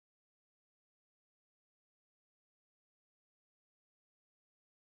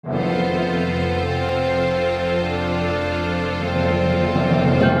Hello,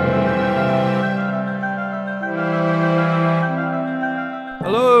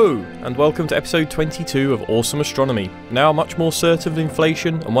 and welcome to episode 22 of Awesome Astronomy, now much more certain of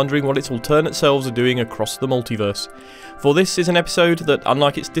inflation and wondering what its alternate selves are doing across the multiverse. For this is an episode that,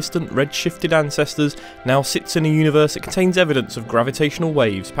 unlike its distant red-shifted ancestors, now sits in a universe that contains evidence of gravitational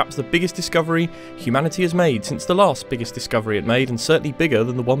waves, perhaps the biggest discovery humanity has made since the last biggest discovery it made, and certainly bigger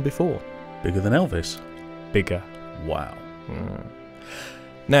than the one before. Bigger than Elvis? Bigger. Wow.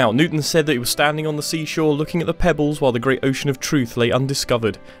 Now, Newton said that he was standing on the seashore looking at the pebbles while the great ocean of truth lay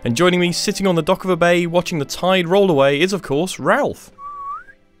undiscovered. And joining me, sitting on the dock of a bay, watching the tide roll away, is of course, Ralph.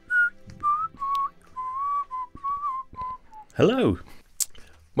 Hello.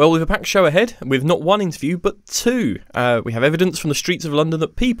 Well, we've a packed show ahead, with not one interview, but two. We have evidence from the streets of London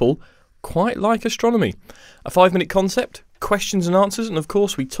that people quite like astronomy. A 5-minute concept, questions and answers, and of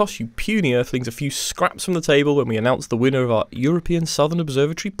course we toss you puny earthlings a few scraps from the table when we announce the winner of our European Southern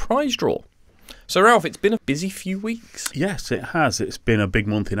Observatory prize draw. So Ralph, it's been a busy few weeks. Yes, it has. It's been a big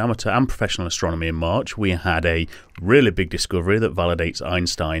month in amateur and professional astronomy in March. We had a really big discovery that validates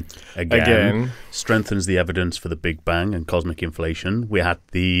Einstein again. Strengthens the evidence for the Big Bang and cosmic inflation. We had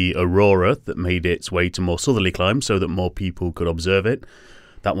the Aurora that made its way to more southerly climes so that more people could observe it.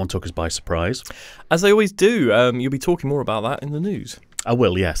 That one took us by surprise. As they always do, you'll be talking more about that in the news. I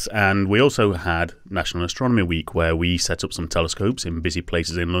will, yes. And we also had National Astronomy Week, where we set up some telescopes in busy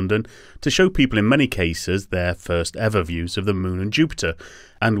places in London to show people, in many cases, their first ever views of the Moon and Jupiter.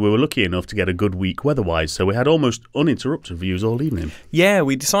 And we were lucky enough to get a good week weather-wise, so we had almost uninterrupted views all evening. Yeah,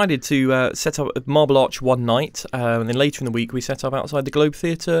 we decided to set up at Marble Arch one night, and then later in the week we set up outside the Globe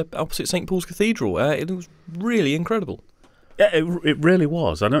Theatre opposite St Paul's Cathedral. It was really incredible. Yeah, it really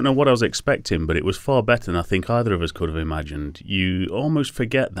was. I don't know what I was expecting, but it was far better than I think either of us could have imagined. You almost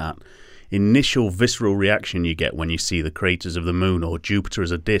forget that initial visceral reaction you get when you see the craters of the Moon or Jupiter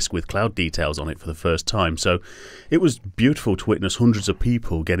as a disk with cloud details on it for the first time. So it was beautiful to witness hundreds of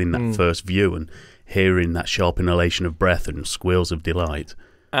people getting that first view and hearing that sharp inhalation of breath and squeals of delight.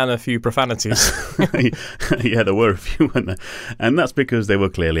 And a few profanities. Yeah, there were a few, weren't there? And that's because they were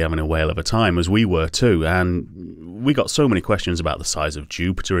clearly having a whale of a time, as we were too. And we got so many questions about the size of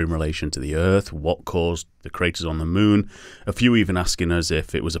Jupiter in relation to the Earth, what caused the craters on the Moon, a few even asking us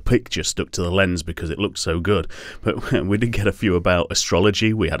if it was a picture stuck to the lens because it looked so good. But we did get a few about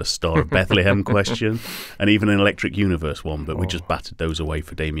astrology. We had a Star of Bethlehem question, and even an electric universe one, but we just battered those away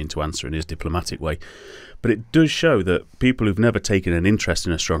for Damien to answer in his diplomatic way. But it does show that people who've never taken an interest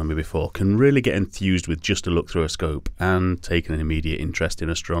in astronomy before can really get enthused with just a look through a scope and take an immediate interest in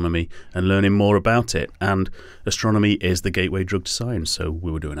astronomy and learning more about it. And astronomy is the gateway drug to science, so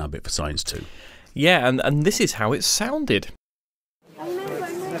we were doing our bit for science too. Yeah, and this is how it sounded.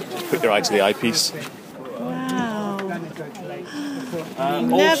 Put your eye to the eyepiece. Wow. I've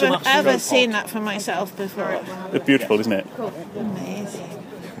never ever seen that for myself before. It's beautiful, isn't it? Amazing.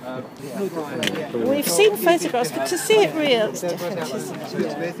 We've seen photographs, but to see it real, it's different,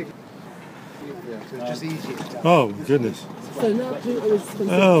 isn't it? Oh, goodness.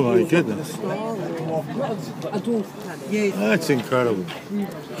 Oh, my goodness. That's incredible.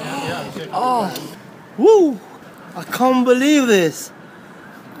 Oh, woo! I can't believe this.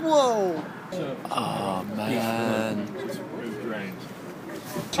 Whoa! Oh, man.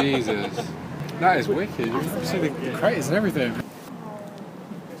 Jesus. That is wicked. You can see the craters and everything.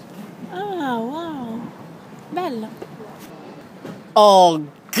 Oh, wow. Bello. Oh,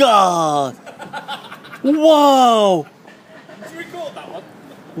 God! Whoa! Did you record that one?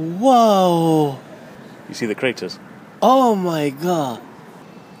 Whoa! You see the craters? Oh, my God.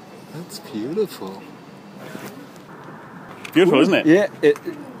 That's beautiful. Beautiful, isn't it? Yeah,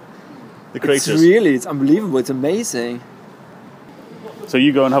 The craters. it's unbelievable. It's amazing. So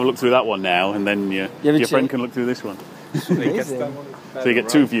you go and have a look through that one now, and then your friend can look through this one. Amazing. So you get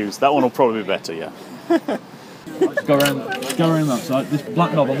two views. That one will probably be better, yeah. Go around that side. This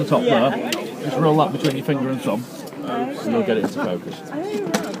black knob on the top there. Just roll that between your finger and thumb, and you'll get it into focus.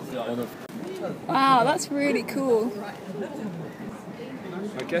 Wow, that's really cool.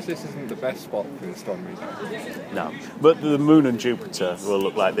 I guess this isn't the best spot for astronomy. No, but the Moon and Jupiter will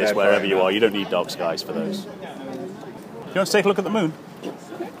look like this wherever you are. You don't need dark skies for those. You want to take a look at the Moon?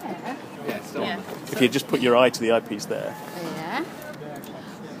 Yeah. If you just put your eye to the eyepiece there. Yeah.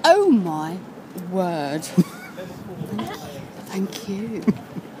 Oh my word. Thank you.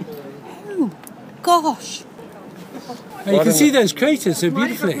 Oh gosh. And you can see those craters so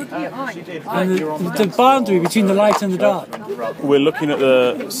beautifully. And the boundary between the light and the dark. We're looking at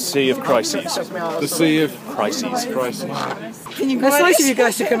the Sea of Crises. The Sea of Crises. That's nice of you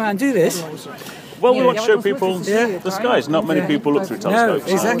guys to come out and do this. Well, we want to show people the skies. Not many people look through telescopes.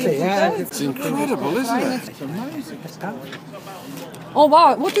 No, exactly. Yeah. It's incredible, isn't it? Oh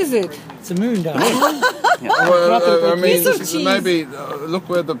wow, what is it? It's a moon, darling. Well, I mean, maybe look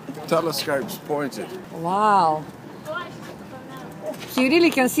where the telescope's pointed. Wow. So you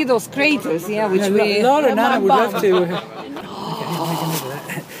really can see those craters, which we... Laura and Anna would love to.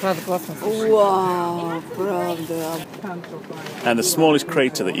 Wow, brother. And the smallest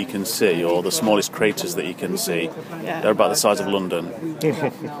crater that you can see, or the smallest craters that you can see, they're about the size of London.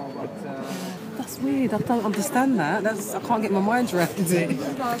 That's weird, I don't understand that. I can't get my mind around it.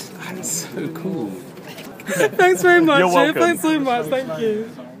 That's so cool. Thanks very much. You're welcome. Thanks so much, thank you.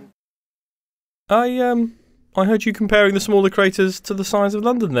 I heard you comparing the smaller craters to the size of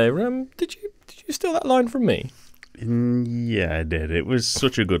London there. Did you steal that line from me? Yeah, I did. It was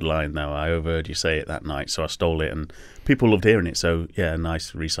such a good line, though. I overheard you say it that night, so I stole it, and people loved hearing it. So, yeah,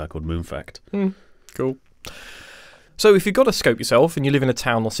 nice recycled moon fact. Cool. So if you've got a scope yourself and you live in a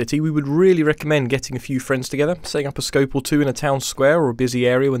town or city, we would really recommend getting a few friends together, setting up a scope or two in a town square or a busy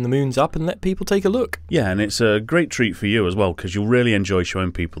area when the moon's up, and let people take a look. Yeah, and it's a great treat for you as well, because you'll really enjoy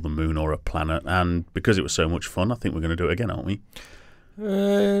showing people the moon or a planet, and because it was so much fun, I think we're going to do it again, aren't we?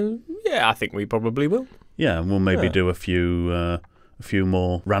 Yeah, I think we probably will. Yeah, and we'll maybe do a few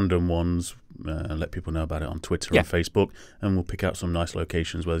more random ones, and let people know about it on Twitter and Facebook, and we'll pick out some nice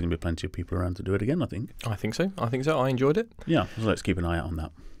locations where there's going to be plenty of people around to do it again, I think. I think so. I enjoyed it. Yeah, so let's keep an eye out on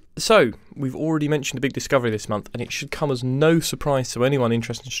that. So, we've already mentioned a big discovery this month, and it should come as no surprise to anyone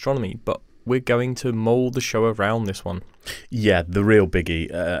interested in astronomy, but we're going to mould the show around this one. Yeah, the real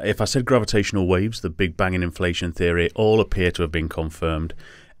biggie. If I said gravitational waves, the Big Bang and inflation theory, all appear to have been confirmed.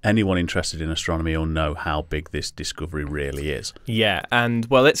 Anyone interested in astronomy will know how big this discovery really is. Yeah, and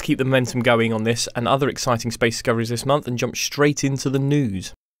well, let's keep the momentum going on this and other exciting space discoveries this month and jump straight into the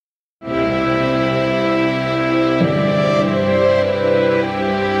news.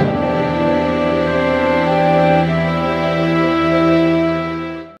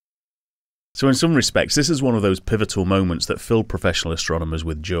 So in some respects, this is one of those pivotal moments that fill professional astronomers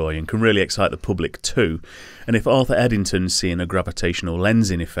with joy and can really excite the public too. And if Arthur Eddington seeing a gravitational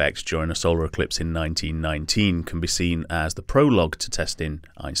lensing effect during a solar eclipse in 1919 can be seen as the prologue to testing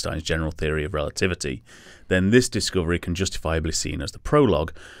Einstein's general theory of relativity, then this discovery can justifiably be seen as the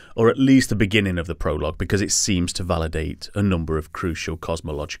prologue, or at least the beginning of the prologue, because it seems to validate a number of crucial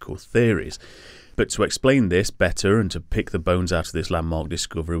cosmological theories. But to explain this better and to pick the bones out of this landmark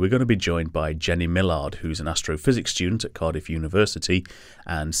discovery, we're going to be joined by Jenny Millard, who's an astrophysics student at Cardiff University,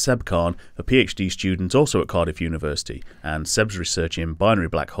 and Seb Khan, a PhD student also at Cardiff University, and Seb's researching binary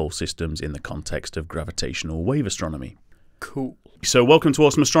black hole systems in the context of gravitational wave astronomy. Cool. So welcome to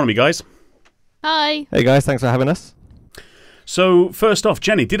Awesome Astronomy, guys. Hi. Hey guys, thanks for having us. So first off,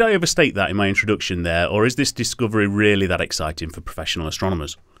 Jenny, did I overstate that in my introduction there, or is this discovery really that exciting for professional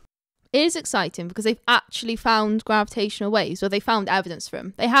astronomers? It is exciting because they've actually found gravitational waves, or they found evidence for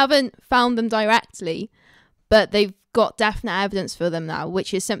them. They haven't found them directly, but they've got definite evidence for them now,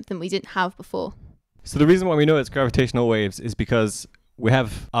 which is something we didn't have before. So the reason why we know it's gravitational waves is because we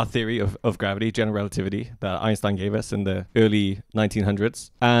have our theory of gravity, general relativity, that Einstein gave us in the early 1900s.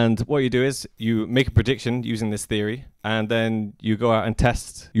 And what you do is you make a prediction using this theory, and then you go out and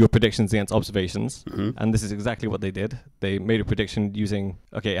test your predictions against observations. And this is exactly what they did. They made a prediction using,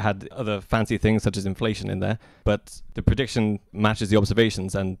 it had other fancy things such as inflation in there, but the prediction matches the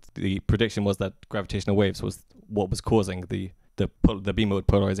observations, and the prediction was that gravitational waves was what was causing the beam mode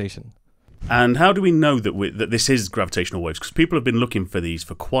polarization. And how do we know that this is gravitational waves? Because people have been looking for these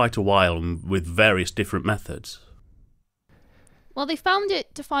for quite a while with various different methods. Well, they found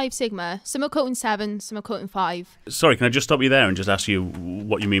it to 5 sigma. Some are quoting 7, some are quoting 5. Sorry, can I just stop you there and just ask you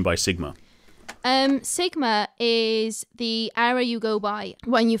what you mean by sigma? Sigma is the error you go by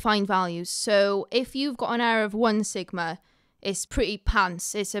when you find values. So if you've got an error of 1 sigma, it's pretty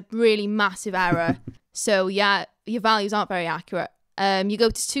pants. It's a really massive error. So yeah, your values aren't very accurate. You go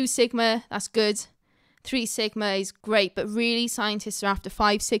to 2 sigma, that's good. 3 sigma is great, but really scientists are after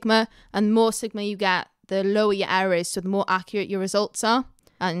 5 sigma, and the more sigma you get, the lower your error is, so the more accurate your results are,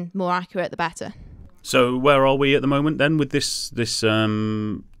 and more accurate the better. So where are we at the moment then with this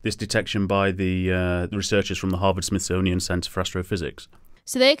detection by the researchers from the Harvard-Smithsonian Center for Astrophysics?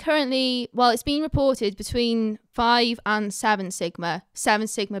 So they're currently, it's been reported between 5 and 7 sigma, 7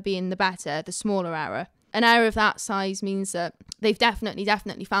 sigma being the better, the smaller error. An error of that size means that they've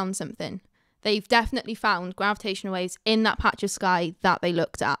definitely found something. They've definitely found gravitational waves in that patch of sky that they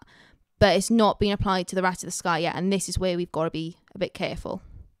looked at, but it's not been applied to the rest of the sky yet, and this is where we've got to be a bit careful.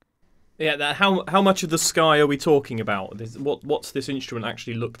 Yeah, how much of the sky are we talking about? What's this instrument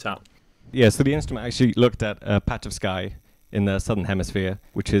actually looked at? Yeah, so the instrument actually looked at a patch of sky in the southern hemisphere,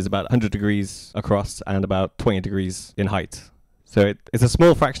 which is about 100 degrees across and about 20 degrees in height. So it's a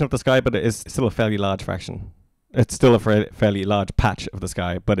small fraction of the sky, but it is still a fairly large fraction. It's still a fairly large patch of the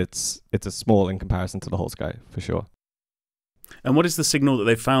sky, but it's a small in comparison to the whole sky, for sure. And what is the signal that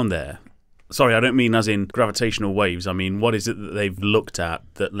they've found there? Sorry, I don't mean as in gravitational waves. I mean, what is it that they've looked at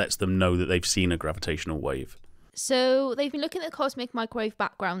that lets them know that they've seen a gravitational wave? So they've been looking at the cosmic microwave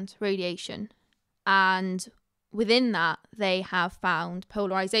background radiation, and within that they have found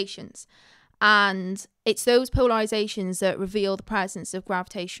polarizations. And it's those polarizations that reveal the presence of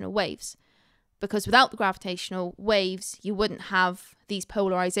gravitational waves. Because without the gravitational waves, you wouldn't have these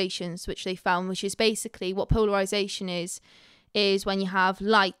polarizations, which they found, which is basically what polarization is when you have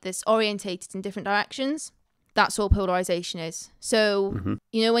light that's orientated in different directions. That's all polarization is. So,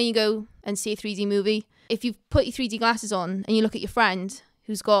 you know, when you go and see a 3D movie, if you put your 3D glasses on and you look at your friend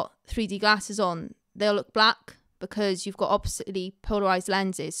who's got 3D glasses on, they'll look black because you've got oppositely polarized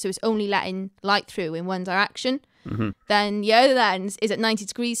lenses. So it's only letting light through in one direction. Then the other lens is at 90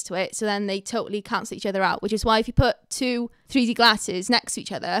 degrees to it, so then they totally cancel each other out, which is why if you put two 3D glasses next to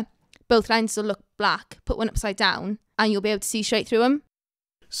each other, both lenses will look black. Put one upside down and you'll be able to see straight through them.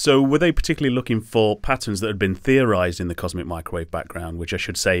 So were they particularly looking for patterns that had been theorized in the cosmic microwave background, which I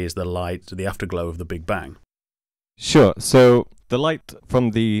should say is the light, the afterglow of the Big Bang? Sure. So the light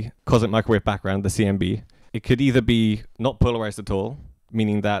from the cosmic microwave background, the CMB, it could either be not polarized at all,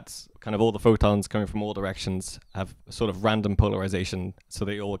 meaning that kind of all the photons coming from all directions have sort of random polarization, so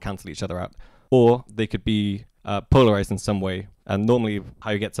they all cancel each other out. Or they could be polarized in some way. And normally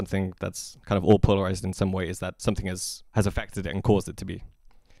how you get something that's kind of all polarized in some way is that something has affected it and caused it to be.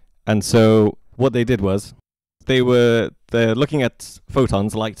 And so what they did was they're looking at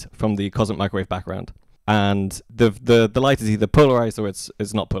photons, light from the cosmic microwave background. And the light is either polarized or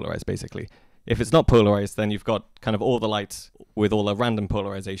it's not polarized, basically. If it's not polarized, then you've got kind of all the light with all the random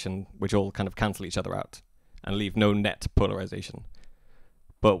polarization, which all kind of cancel each other out and leave no net polarization.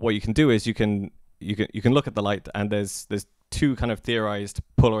 But what you can do is you can look at the light, and there's two kind of theorized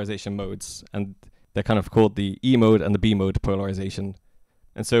polarization modes, and they're kind of called the E mode and the B mode polarization.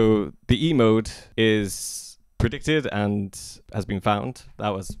 And so the E mode is predicted and has been found. That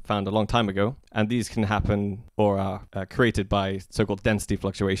was found a long time ago. And these can happen or are created by so-called density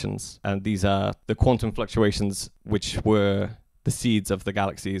fluctuations. And these are the quantum fluctuations which were the seeds of the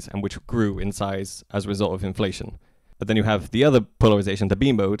galaxies and which grew in size as a result of inflation. But then you have the other polarization, the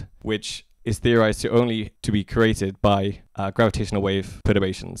B mode, which is theorized to be created by gravitational wave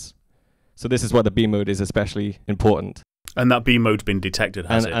perturbations. So this is why the B mode is especially important. And that B mode's been detected,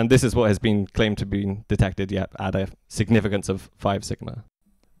 has it? And this is what has been claimed to be detected yet at a significance of 5 sigma.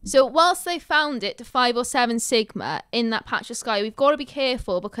 So whilst they found it to 5 or 7 sigma in that patch of sky, we've got to be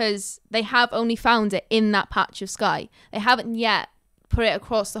careful because they have only found it in that patch of sky. They haven't yet put it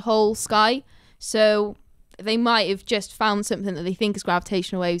across the whole sky. So they might have just found something that they think is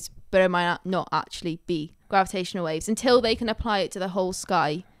gravitational waves, but it might not actually be gravitational waves. Until they can apply it to the whole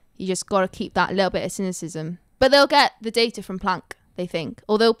sky, you just got to keep that little bit of cynicism. But they'll get the data from Planck, they think.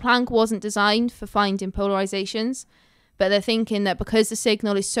 Although Planck wasn't designed for finding polarizations, but they're thinking that because the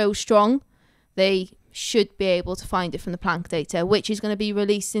signal is so strong, they should be able to find it from the Planck data, which is going to be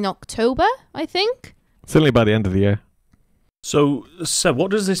released in October, I think. Certainly by the end of the year. So, Seb, what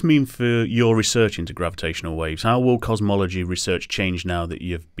does this mean for your research into gravitational waves? How will cosmology research change now that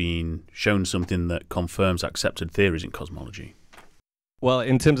you've been shown something that confirms accepted theories in cosmology? Well,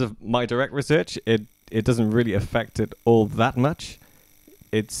 in terms of my direct research, it doesn't really affect it all that much.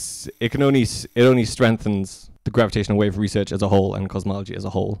 It only strengthens the gravitational wave research as a whole and cosmology as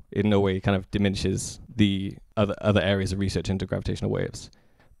a whole. In no way kind of diminishes the other areas of research into gravitational waves.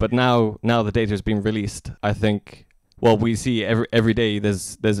 But now the data has been released, I think. Well, we see every day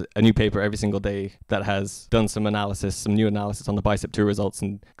there's a new paper every single day that has done some new analysis on the BICEP 2 results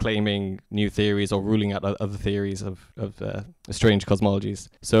and claiming new theories or ruling out other theories of strange cosmologies.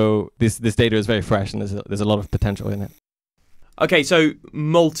 So this data is very fresh and there's a lot of potential in it. Okay, so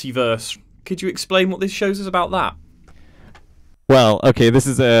multiverse. Could you explain what this shows us about that? Well, okay, this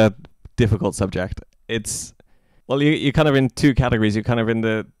is a difficult subject. You're kind of in two categories. You're kind of in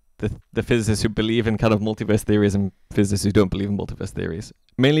the physicists who believe in kind of multiverse theories and physicists who don't believe in multiverse theories.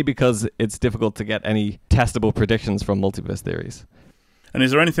 Mainly because it's difficult to get any testable predictions from multiverse theories. And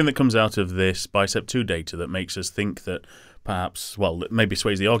is there anything that comes out of this BICEP 2 data that makes us think that perhaps, well, it maybe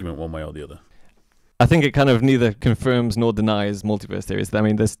sways the argument one way or the other? I think it kind of neither confirms nor denies multiverse theories. I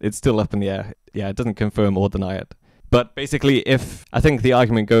mean, it's still up in the air. Yeah, it doesn't confirm or deny it. But basically, I think the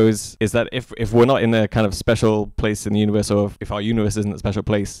argument goes is that if we're not in a kind of special place in the universe, or if our universe isn't a special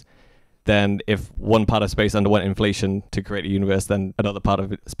place, then if one part of space underwent inflation to create a universe, then another part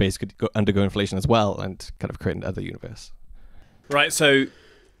of space could undergo inflation as well and kind of create another universe. Right, so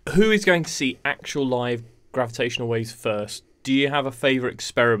who is going to see actual live gravitational waves first? Do you have a favourite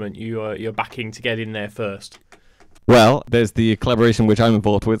experiment you're backing to get in there first? Well, there's the collaboration which I'm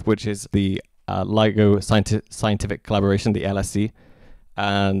involved with, which is the LIGO Scientific Collaboration, the LSC.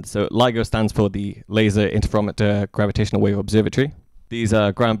 And so LIGO stands for the Laser Interferometer Gravitational Wave Observatory. These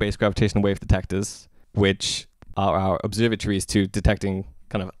are ground-based gravitational wave detectors, which are our observatories to detecting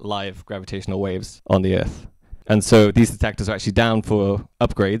kind of live gravitational waves on the Earth. And so these detectors are actually down for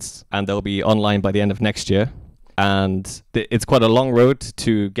upgrades, and they'll be online by the end of next year. And it's quite a long road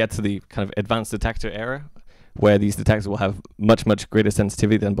to get to the kind of advanced detector era, where these detectors will have much, much greater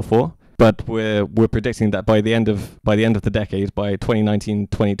sensitivity than before. But we're predicting that by the end of the decade, by 2019,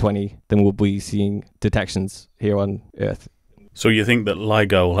 2020, then we'll be seeing detections here on Earth. So you think that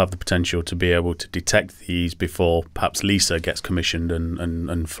LIGO will have the potential to be able to detect these before perhaps LISA gets commissioned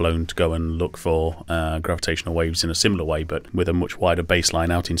and flown to go and look for gravitational waves in a similar way, but with a much wider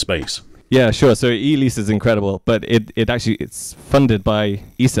baseline out in space? Yeah, sure. So ELISA is incredible, but it's funded by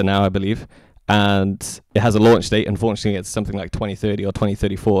ESA now, I believe. And it has a launch date. Unfortunately, it's something like 2030 or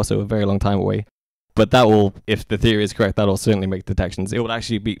 2034, so a very long time away. But that will, if the theory is correct, that will certainly make detections. It will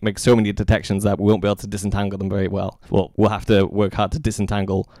actually make so many detections that we won't be able to disentangle them very well. Well, we'll have to work hard to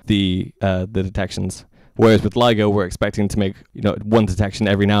disentangle the detections. Whereas with LIGO, we're expecting to make one detection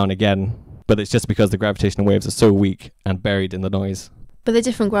every now and again, but it's just because the gravitational waves are so weak and buried in the noise. But they're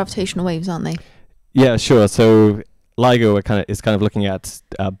different gravitational waves, aren't they? Yeah, sure. So LIGO is kind of looking at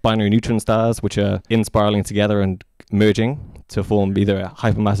binary neutron stars, which are inspiraling together and merging to form either a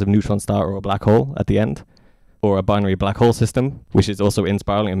hypermassive neutron star or a black hole at the end, or a binary black hole system, which is also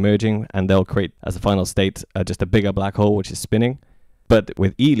inspiraling and merging, and they'll create, as a final state, just a bigger black hole, which is spinning. But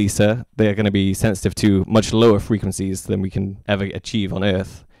with ELISA, they're going to be sensitive to much lower frequencies than we can ever achieve on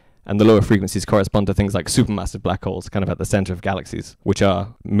Earth. And the lower frequencies correspond to things like supermassive black holes, kind of at the center of galaxies, which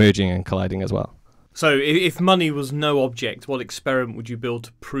are merging and colliding as well. So if money was no object, what experiment would you build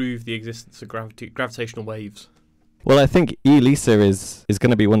to prove the existence of gravitational waves? Well, I think ELISA is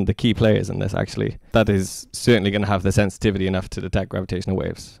going to be one of the key players in this, actually. That is certainly going to have the sensitivity enough to detect gravitational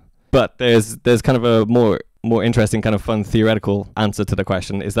waves. But there's kind of a more interesting, kind of fun theoretical answer to the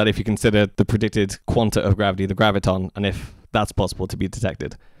question, is that if you consider the predicted quanta of gravity, the graviton, and if that's possible to be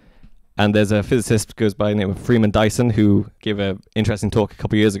detected. And there's a physicist who goes by the name of Freeman Dyson who gave an interesting talk a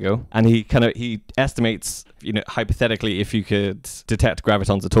couple of years ago. And he estimates, hypothetically, if you could detect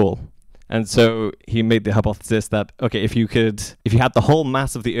gravitons at all. And so he made the hypothesis that, okay, if you had the whole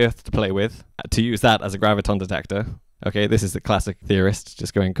mass of the Earth to play with, to use that as a graviton detector, okay, this is the classic theorist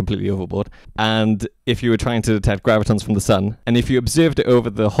just going completely overboard. And if you were trying to detect gravitons from the sun, and if you observed it over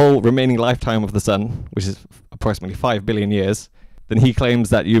the whole remaining lifetime of the sun, which is approximately 5 billion years, then he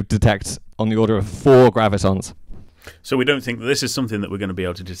claims that you detect on the order of 4 gravitons. So we don't think that this is something that we're going to be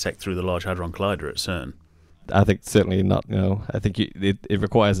able to detect through the Large Hadron Collider at CERN? I think certainly not. I think it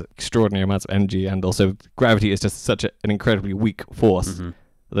requires extraordinary amounts of energy, and also gravity is just such an incredibly weak force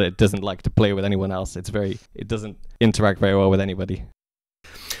that it doesn't like to play with anyone else. It doesn't interact very well with anybody.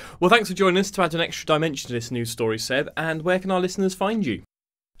 Well, thanks for joining us to add an extra dimension to this news story, Seb. And where can our listeners find you?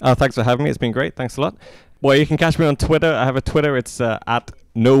 Thanks for having me. It's been great. Thanks a lot. Well, you can catch me on Twitter. I have a Twitter. It's at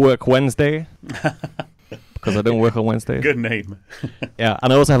No Work Wednesday. Because I don't work on Wednesdays. Good name. Yeah,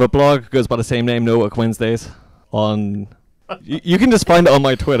 and I also have a blog, goes by the same name, No Work Wednesdays. You can just find it on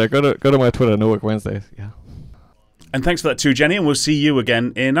my Twitter. Go to my Twitter, No Work Wednesdays. Yeah. And thanks for that too, Jenny, and we'll see you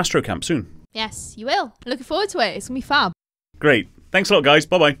again in Astrocamp soon. Yes, you will. Looking forward to it. It's going to be fab. Great. Thanks a lot, guys.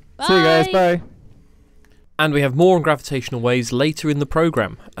 Bye-bye. Bye. See you guys. Bye. And we have more on gravitational waves later in the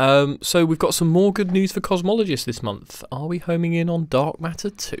programme. So we've got some more good news for cosmologists this month. Are we homing in on dark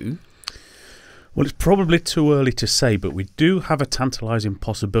matter too? Well, it's probably too early to say, but we do have a tantalising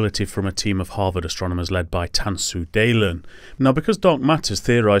possibility from a team of Harvard astronomers led by Tansu Dalen. Now, because dark matter is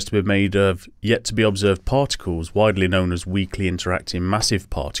theorised to be made of yet-to-be-observed particles, widely known as weakly interacting massive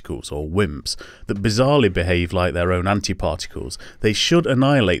particles, or WIMPs, that bizarrely behave like their own antiparticles, they should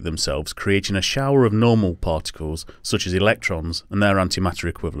annihilate themselves, creating a shower of normal particles, such as electrons and their antimatter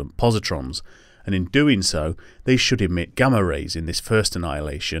equivalent positrons. And in doing so, they should emit gamma rays in this first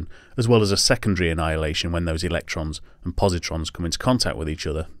annihilation, as well as a secondary annihilation when those electrons and positrons come into contact with each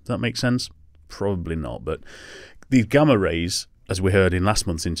other. Does that make sense? Probably not, but these gamma rays as we heard in last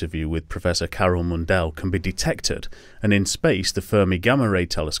month's interview with Professor Carol Mundell, can be detected, and in space the Fermi Gamma Ray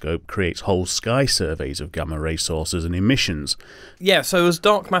Telescope creates whole sky surveys of gamma ray sources and emissions. Yeah, so as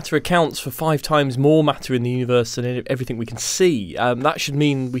dark matter accounts for 5 times more matter in the universe than everything we can see, that should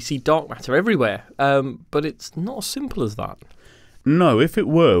mean we see dark matter everywhere, but it's not as simple as that. No, if it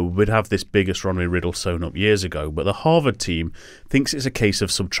were, we'd have this big astronomy riddle sewn up years ago, but the Harvard team thinks it's a case of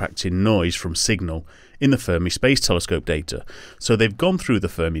subtracting noise from signal in the Fermi Space Telescope data. So they've gone through the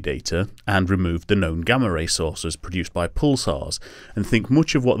Fermi data and removed the known gamma ray sources produced by pulsars, and think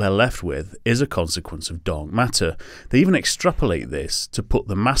much of what they're left with is a consequence of dark matter. They even extrapolate this to put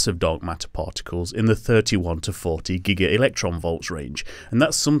the mass of dark matter particles in the 31 to 40 giga electron volts range, and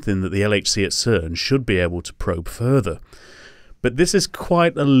that's something that the LHC at CERN should be able to probe further. But this is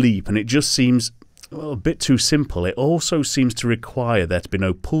quite a leap, and it just seems a bit too simple. It also seems to require there to be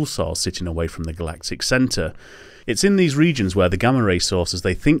no pulsars sitting away from the galactic centre. It's in these regions where the gamma ray sources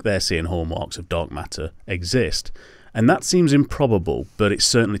they think they're seeing hallmarks of dark matter exist. And that seems improbable, but it's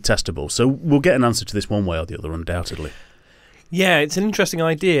certainly testable. So we'll get an answer to this one way or the other, undoubtedly. Yeah, it's an interesting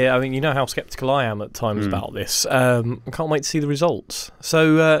idea. I mean, you know how sceptical I am at times about this. I can't wait to see the results.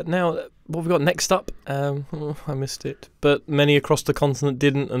 So now, what have we got next up? I missed it. But many across the continent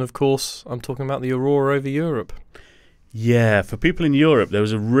didn't, and of course, I'm talking about the Aurora over Europe. Yeah, for people in Europe, there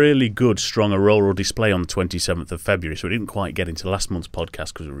was a really good, strong auroral display on the 27th of February, so we didn't quite get into last month's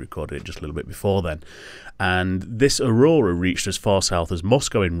podcast because we recorded it just a little bit before then. And this aurora reached as far south as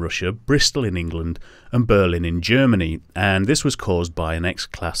Moscow in Russia, Bristol in England, and Berlin in Germany. And this was caused by an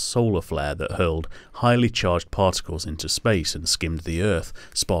X-class solar flare that hurled highly charged particles into space and skimmed the Earth,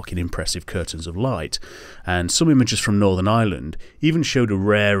 sparking impressive curtains of light. And some images from Northern Ireland even showed a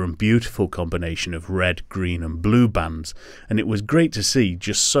rare and beautiful combination of red, green and blue bands. And it was great to see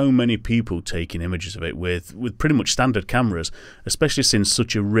just so many people taking images of it with pretty much standard cameras, especially since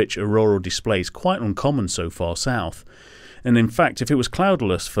such a rich auroral display is quite uncommon so far south. And in fact, if it was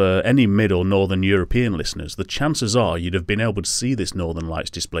cloudless for any mid or northern European listeners, the chances are you'd have been able to see this Northern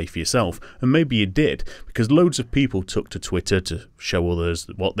Lights display for yourself, and maybe you did, because loads of people took to Twitter to show others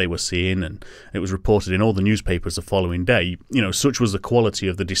what they were seeing, and it was reported in all the newspapers the following day. You know, such was the quality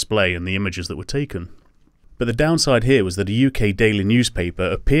of the display and the images that were taken. But the downside here was that a UK daily newspaper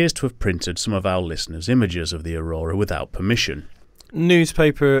appears to have printed some of our listeners' images of the aurora without permission.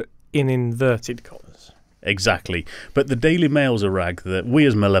 Newspaper in inverted commas. Exactly. But the Daily Mail's a rag that we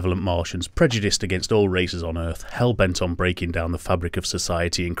as malevolent Martians, prejudiced against all races on Earth, hell-bent on breaking down the fabric of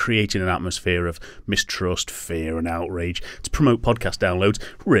society and creating an atmosphere of mistrust, fear and outrage to promote podcast downloads,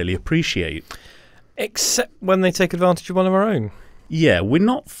 really appreciate. Except when they take advantage of one of our own. Yeah, we're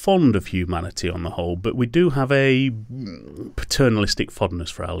not fond of humanity on the whole, but we do have a paternalistic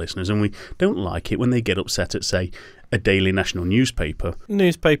fondness for our listeners, and we don't like it when they get upset at, say, a daily national newspaper.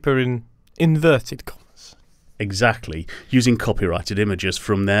 Newspaper in inverted commas. Exactly, using copyrighted images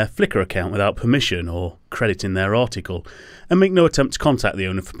from their Flickr account without permission or crediting their article, and make no attempt to contact the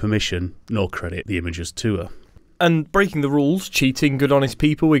owner for permission, nor credit the images to her. And breaking the rules, cheating good honest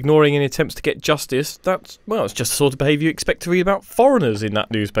people, ignoring any attempts to get justice, it's just the sort of behaviour you expect to read about foreigners in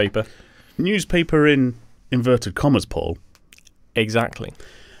that newspaper. Newspaper in inverted commas, Paul. Exactly.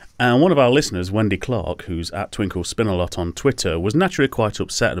 And one of our listeners, Wendy Clark, who's at Twinkle Spin-A-Lot on Twitter, was naturally quite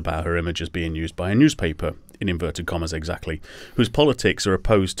upset about her images being used by a newspaper, in inverted commas exactly, whose politics are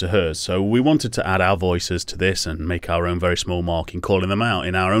opposed to hers. So we wanted to add our voices to this and make our own very small mark in calling them out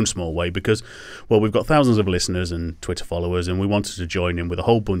in our own small way because, well, we've got thousands of listeners and Twitter followers, and we wanted to join in with a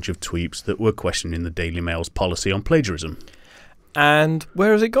whole bunch of tweets that were questioning the Daily Mail's policy on plagiarism. And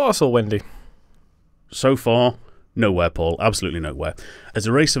where has it got us all, Wendy? So far, nowhere, Paul. Absolutely nowhere. As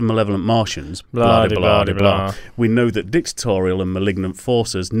a race of malevolent Martians, blah, blah, blah, blah, blah, we know that dictatorial and malignant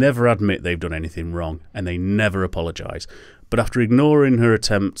forces never admit they've done anything wrong, and they never apologise. But after ignoring her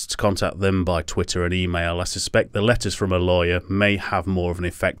attempts to contact them by Twitter and email, I suspect the letters from a lawyer may have more of an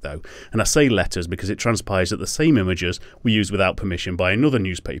effect, though. And I say letters because it transpires that the same images were used without permission by another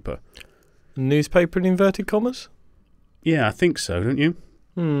newspaper. Newspaper in inverted commas? Yeah, I think so, don't you?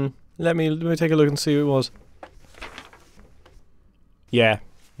 Let me take a look and see who it was. Yeah.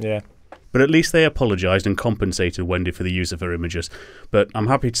 But at least they apologised and compensated Wendy for the use of her images. But I'm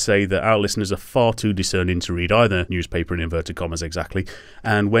happy to say that our listeners are far too discerning to read either newspaper in inverted commas exactly,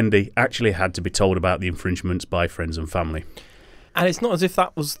 and Wendy actually had to be told about the infringements by friends and family. And it's not as if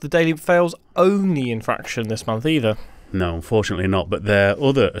that was the Daily Fail's only infraction this month either. No, unfortunately not, but their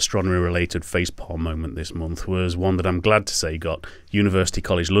other astronomy-related facepalm moment this month was one that I'm glad to say got University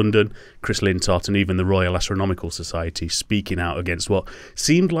College London, Chris Lintott and even the Royal Astronomical Society speaking out against what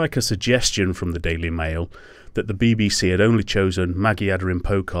seemed like a suggestion from the Daily Mail that the BBC had only chosen Maggie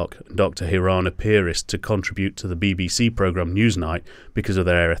Aderin-Pocock and Dr. Hirana Pieris to contribute to the BBC programme Newsnight because of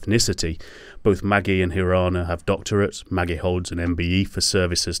their ethnicity. Both Maggie and Hirana have doctorates. Maggie holds an MBE for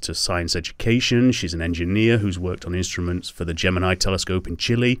services to science education. She's an engineer who's worked on instruments for the Gemini telescope in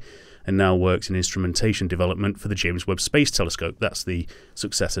Chile and now works in instrumentation development for the James Webb Space Telescope. That's the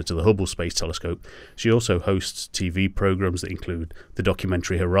successor to the Hubble Space Telescope. She also hosts TV programmes that include the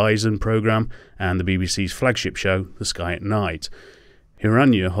documentary Horizon programme and the BBC's flagship show, The Sky at Night.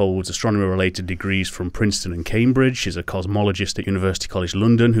 Hiranya holds astronomy-related degrees from Princeton and Cambridge. She's a cosmologist at University College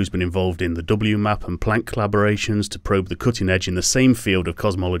London who's been involved in the WMAP and Planck collaborations to probe the cutting edge in the same field of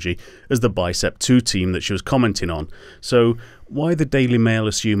cosmology as the BICEP 2 team that she was commenting on. So why the Daily Mail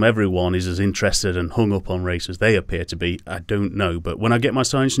assume everyone is as interested and hung up on race as they appear to be, I don't know. But when I get my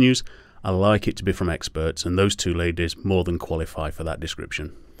science news, I like it to be from experts, and those two ladies more than qualify for that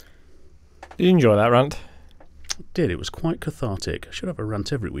description. Did you enjoy that rant? Did. It was quite cathartic. I should have a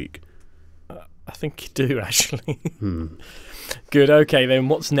rant every week. I think you do, actually. Good, okay, then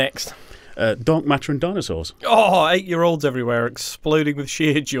what's next? Dark matter and dinosaurs. Oh, 8-year-olds everywhere exploding with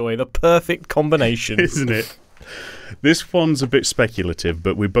sheer joy. The perfect combination. Isn't it? This one's a bit speculative,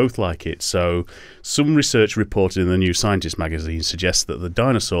 but we both like it. So, some research reported in the New Scientist magazine suggests that the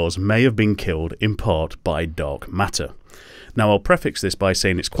dinosaurs may have been killed in part by dark matter. Now, I'll prefix this by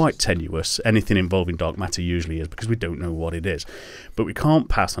saying it's quite tenuous. Anything involving dark matter usually is, because we don't know what it is. But we can't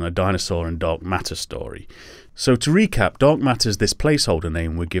pass on a dinosaur and dark matter story. So to recap, dark matter is this placeholder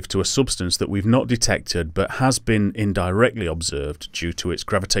name we give to a substance that we've not detected but has been indirectly observed due to its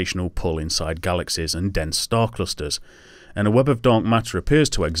gravitational pull inside galaxies and dense star clusters. And a web of dark matter appears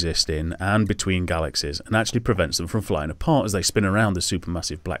to exist in and between galaxies and actually prevents them from flying apart as they spin around the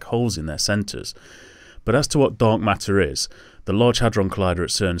supermassive black holes in their centres. But as to what dark matter is, the Large Hadron Collider at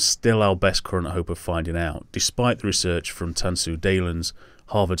CERN is still our best current hope of finding out, despite the research from Tansu Dalen's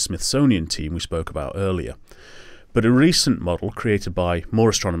Harvard-Smithsonian team we spoke about earlier. But a recent model created by more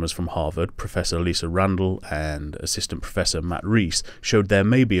astronomers from Harvard, Professor Lisa Randall and Assistant Professor Matt Rees, showed there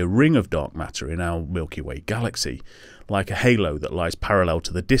may be a ring of dark matter in our Milky Way galaxy, like a halo that lies parallel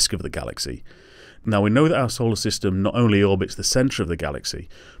to the disk of the galaxy. Now, we know that our solar system not only orbits the centre of the galaxy,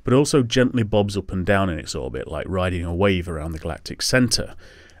 but also gently bobs up and down in its orbit, like riding a wave around the galactic centre.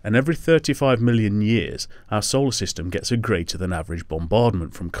 And every 35 million years, our solar system gets a greater than average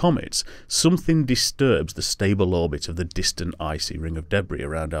bombardment from comets. Something disturbs the stable orbit of the distant icy ring of debris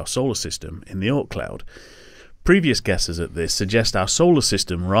around our solar system in the Oort cloud. Previous guesses at this suggest our solar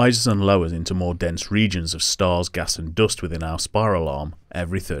system rises and lowers into more dense regions of stars, gas and dust within our spiral arm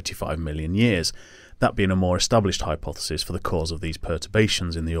every 35 million years, that being a more established hypothesis for the cause of these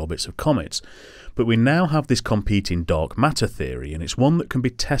perturbations in the orbits of comets. But we now have this competing dark matter theory, and it's one that can be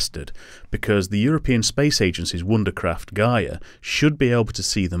tested because the European Space Agency's wondercraft Gaia should be able to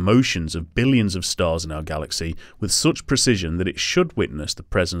see the motions of billions of stars in our galaxy with such precision that it should witness the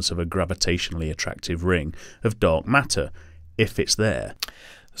presence of a gravitationally attractive ring of dark matter, if it's there.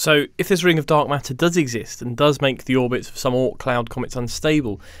 So, if this ring of dark matter does exist and does make the orbits of some Oort cloud comets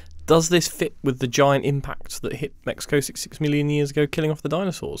unstable, does this fit with the giant impact that hit Mexico 66 million years ago, killing off the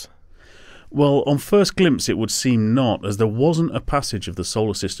dinosaurs? Well, on first glimpse it would seem not, as there wasn't a passage of the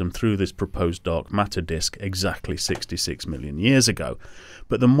solar system through this proposed dark matter disk exactly 66 million years ago.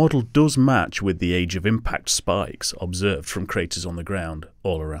 But the model does match with the age of impact spikes observed from craters on the ground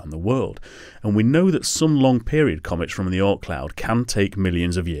all around the world. And we know that some long-period comets from the Oort cloud can take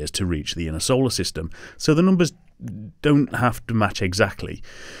millions of years to reach the inner solar system, so the numbers don't have to match exactly.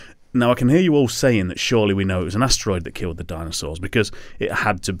 Now, I can hear you all saying that surely we know it was an asteroid that killed the dinosaurs because it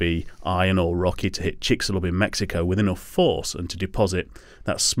had to be iron or rocky to hit Chicxulub in Mexico with enough force and to deposit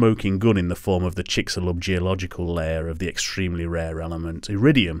that smoking gun in the form of the Chicxulub geological layer of the extremely rare element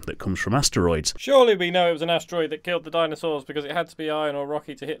iridium that comes from asteroids. Surely we know it was an asteroid that killed the dinosaurs because it had to be iron or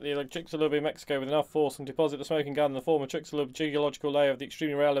rocky to hit the Chicxulub in Mexico with enough force and deposit the smoking gun in the form of Chicxulub geological layer of the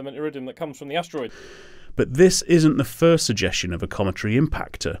extremely rare element iridium that comes from the asteroid. But this isn't the first suggestion of a cometary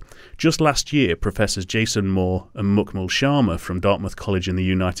impactor. Just last year, Professors Jason Moore and Mukmal Sharma from Dartmouth College in the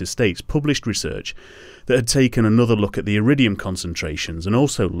United States published research that had taken another look at the iridium concentrations and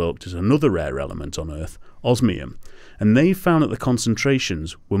also looked at another rare element on Earth, osmium. And they found that the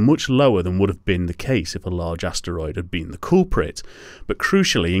concentrations were much lower than would have been the case if a large asteroid had been the culprit, but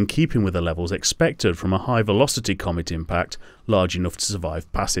crucially in keeping with the levels expected from a high-velocity comet impact large enough to survive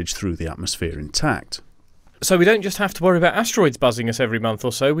passage through the atmosphere intact. So we don't just have to worry about asteroids buzzing us every month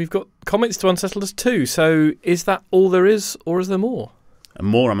or so, we've got comets to unsettle us too. So is that all there is, or is there more? And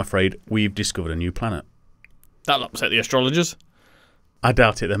more, I'm afraid, we've discovered a new planet. That'll upset the astrologers. I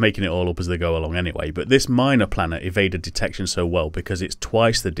doubt it. They're making it all up as they go along anyway. But this minor planet evaded detection so well because it's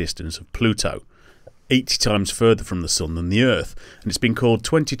twice the distance of Pluto, 80 times further from the Sun than the Earth. And it's been called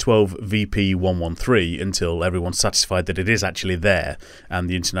 2012 VP113 until everyone's satisfied that it is actually there and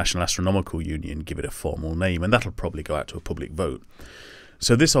the International Astronomical Union give it a formal name. And that'll probably go out to a public vote.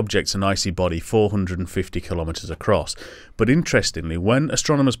 So this object's an icy body 450 kilometres across. But interestingly, when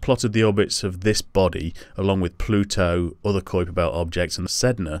astronomers plotted the orbits of this body, along with Pluto, other Kuiper belt objects and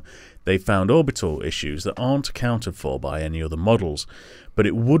Sedna, they found orbital issues that aren't accounted for by any other models. But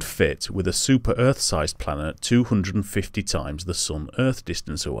it would fit with a super Earth-sized planet 250 times the Sun-Earth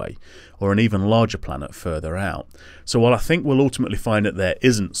distance away, or an even larger planet further out. So while I think we'll ultimately find that there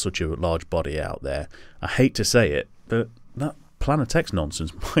isn't such a large body out there, I hate to say it, but that Planet X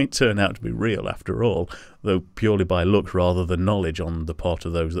nonsense might turn out to be real after all, though purely by luck rather than knowledge on the part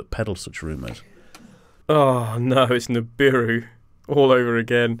of those that peddle such rumours. Oh no, it's Nibiru all over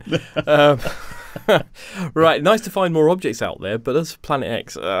again. Right, nice to find more objects out there, but as for Planet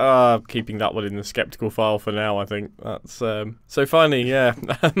X, keeping that one in the sceptical file for now, I think. That's so finally, yeah.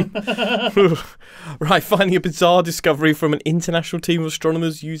 Right, finding a bizarre discovery from an international team of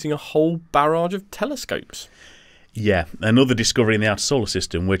astronomers using a whole barrage of telescopes. Yeah, another discovery in the outer solar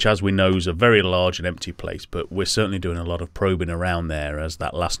system, which as we know is a very large and empty place, but we're certainly doing a lot of probing around there, as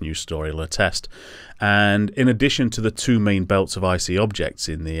that last news story will attest. And in addition to the two main belts of icy objects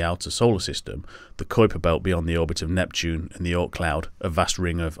in the outer solar system, the Kuiper belt beyond the orbit of Neptune and the Oort cloud, a vast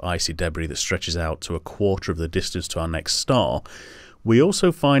ring of icy debris that stretches out to a quarter of the distance to our next star, we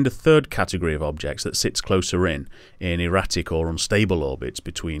also find a third category of objects that sits closer in erratic or unstable orbits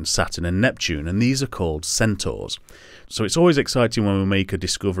between Saturn and Neptune, and these are called centaurs. So it's always exciting when we make a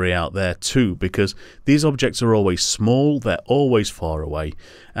discovery out there too, because these objects are always small, they're always far away,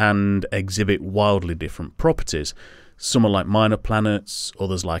 and exhibit wildly different properties. Some are like minor planets,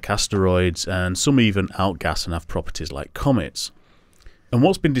 others like asteroids, and some even outgas and have properties like comets. And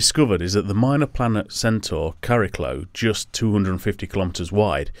what's been discovered is that the minor planet Centaur, Chariklo, just 250 kilometres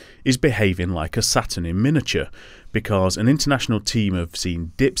wide, is behaving like a Saturn in miniature, because an international team have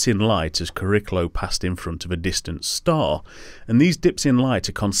seen dips in light as Chariklo passed in front of a distant star, and these dips in light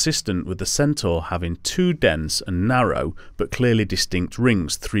are consistent with the Centaur having two dense and narrow but clearly distinct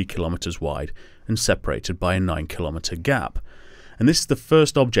rings 3 kilometres wide and separated by a 9 kilometre gap. And this is the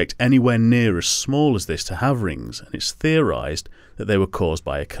first object anywhere near as small as this to have rings, and it's theorised that they were caused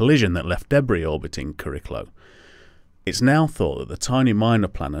by a collision that left debris orbiting Chariklo. It's now thought that the tiny minor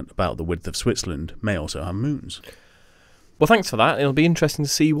planet about the width of Switzerland may also have moons. Well, thanks for that. It'll be interesting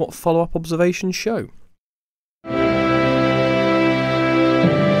to see what follow-up observations show.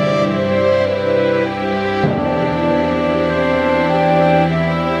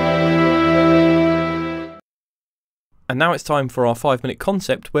 And now it's time for our 5-minute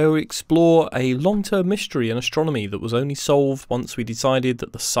concept, where we explore a long-term mystery in astronomy that was only solved once we decided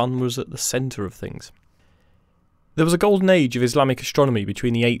that the sun was at the centre of things. There was a golden age of Islamic astronomy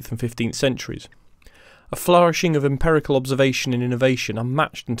between the 8th and 15th centuries, a flourishing of empirical observation and innovation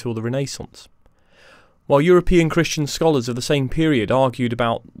unmatched until the Renaissance. While European Christian scholars of the same period argued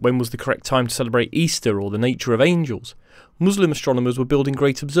about when was the correct time to celebrate Easter or the nature of angels, Muslim astronomers were building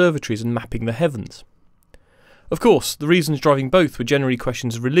great observatories and mapping the heavens. Of course, the reasons driving both were generally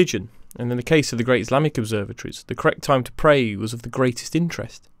questions of religion, and in the case of the great Islamic observatories, the correct time to pray was of the greatest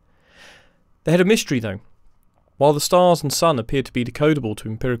interest. They had a mystery though. While the stars and sun appeared to be decodable to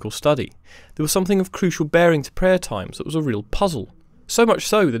empirical study, there was something of crucial bearing to prayer times that was a real puzzle, so much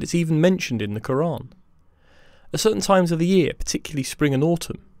so that it's even mentioned in the Quran. At certain times of the year, particularly spring and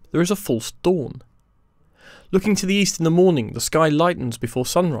autumn, there is a false dawn. Looking to the east in the morning, the sky lightens before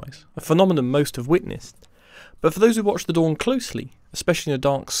sunrise, a phenomenon most have witnessed. But for those who watch the dawn closely, especially in a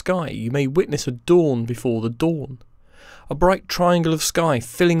dark sky, you may witness a dawn before the dawn. A bright triangle of sky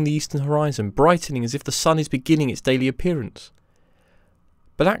filling the eastern horizon, brightening as if the sun is beginning its daily appearance.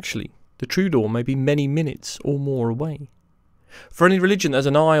 But actually, the true dawn may be many minutes or more away. For any religion that has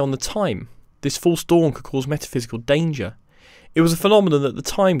an eye on the time, this false dawn could cause metaphysical danger. It was a phenomenon that at the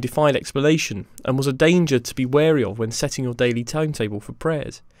time defied explanation, and was a danger to be wary of when setting your daily timetable for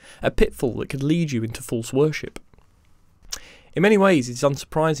prayers, a pitfall that could lead you into false worship. In many ways it is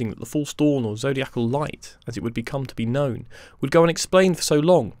unsurprising that the false dawn or zodiacal light, as it would become to be known, would go unexplained for so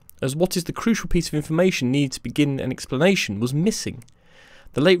long, as what is the crucial piece of information needed to begin an explanation was missing.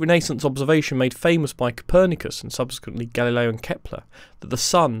 The late Renaissance observation made famous by Copernicus and subsequently Galileo and Kepler, that the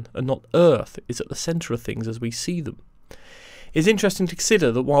sun and not Earth is at the centre of things as we see them. It is interesting to consider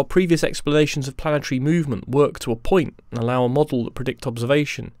that while previous explanations of planetary movement work to a point and allow a model that predict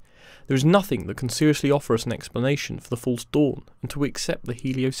observation, There is nothing that can seriously offer us an explanation for the false dawn until we accept the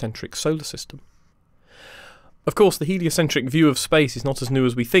heliocentric solar system. Of course, the heliocentric view of space is not as new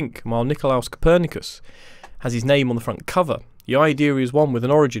as we think, and while Nicolaus Copernicus has his name on the front cover, the idea is one with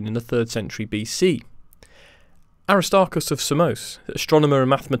an origin in the 3rd century BC. Aristarchus of Samos, astronomer and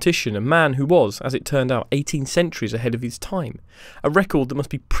mathematician, a man who was, as it turned out, 18 centuries ahead of his time, a record that must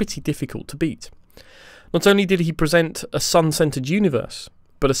be pretty difficult to beat. Not only did he present a sun-centred universe,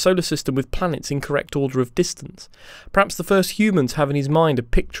 but a solar system with planets in correct order of distance, perhaps the first human to have in his mind a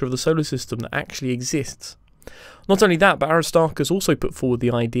picture of the solar system that actually exists. Not only that, but Aristarchus also put forward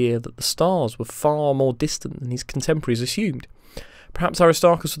the idea that the stars were far more distant than his contemporaries assumed. Perhaps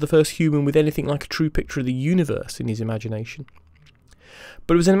Aristarchus was the first human with anything like a true picture of the universe in his imagination.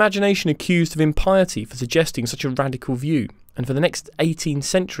 But it was an imagination accused of impiety for suggesting such a radical view, and for the next 18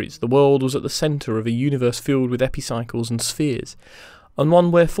 centuries the world was at the centre of a universe filled with epicycles and spheres, and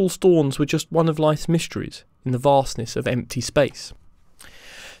one where false dawns were just one of life's mysteries in the vastness of empty space.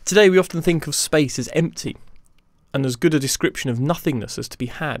 Today we often think of space as empty, and as good a description of nothingness as to be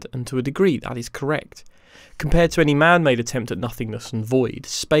had, and to a degree that is correct. Compared to any man-made attempt at nothingness and void,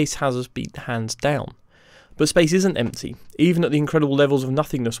 space has us beat hands down. But space isn't empty, even at the incredible levels of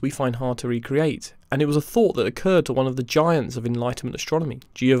nothingness we find hard to recreate, and it was a thought that occurred to one of the giants of Enlightenment astronomy,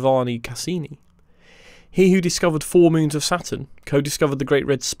 Giovanni Cassini. He who discovered 4 moons of Saturn, co-discovered the Great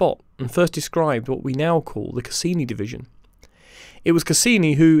Red Spot, and first described what we now call the Cassini division. It was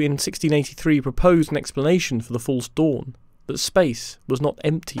Cassini who, in 1683, proposed an explanation for the false dawn, that space was not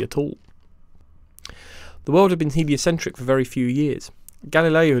empty at all. The world had been heliocentric for very few years.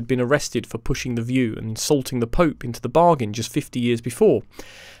 Galileo had been arrested for pushing the view and insulting the Pope into the bargain just 50 years before,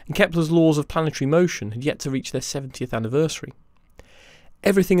 and Kepler's laws of planetary motion had yet to reach their 70th anniversary.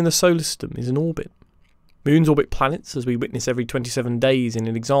 Everything in the solar system is in orbit. Moons orbit planets, as we witness every 27 days in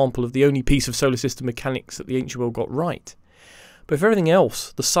an example of the only piece of solar system mechanics that the ancient world got right. But for everything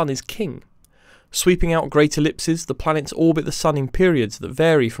else, the Sun is king. Sweeping out great ellipses, the planets orbit the Sun in periods that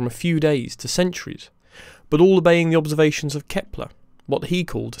vary from a few days to centuries, but all obeying the observations of Kepler, what he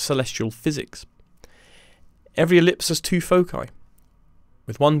called celestial physics. Every ellipse has 2 foci,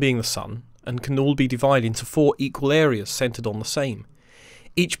 with one being the Sun, and can all be divided into 4 equal areas centred on the same.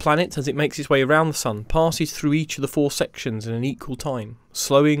 Each planet, as it makes its way around the Sun, passes through each of the 4 sections in an equal time,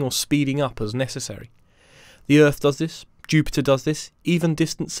 slowing or speeding up as necessary. The Earth does this, Jupiter does this, even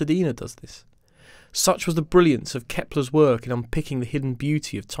distant Sedina does this. Such was the brilliance of Kepler's work in unpicking the hidden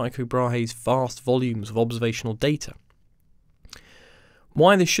beauty of Tycho Brahe's vast volumes of observational data.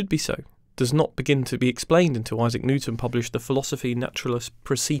 Why this should be so does not begin to be explained until Isaac Newton published the Philosophiae Naturalis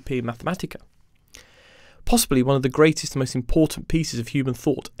Principia Mathematica, possibly one of the greatest and most important pieces of human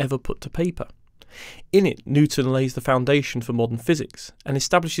thought ever put to paper. In it, Newton lays the foundation for modern physics and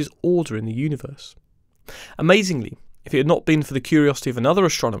establishes order in the universe. Amazingly, if it had not been for the curiosity of another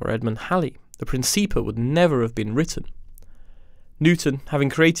astronomer, Edmund Halley, the Principia would never have been written. Newton, having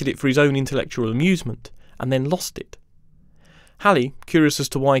created it for his own intellectual amusement, and then lost it. Halley, curious as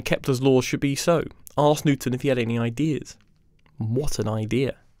to why Kepler's laws should be so, asked Newton if he had any ideas. What an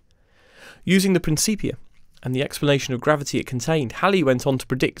idea! Using the Principia, and the explanation of gravity it contained, Halley went on to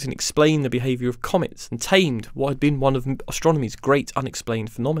predict and explain the behaviour of comets, and tamed what had been one of astronomy's great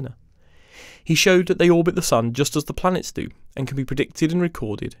unexplained phenomena. He showed that they orbit the Sun just as the planets do, and can be predicted and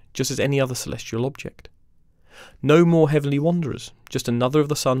recorded just as any other celestial object. No more heavenly wanderers, just another of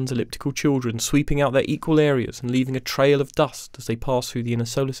the Sun's elliptical children sweeping out their equal areas and leaving a trail of dust as they pass through the inner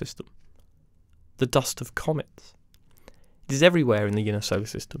solar system. The dust of comets. It is everywhere in the inner solar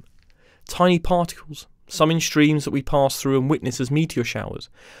system. Tiny particles, some in streams that we pass through and witness as meteor showers,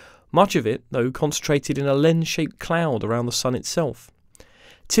 much of it, though, concentrated in a lens-shaped cloud around the Sun itself.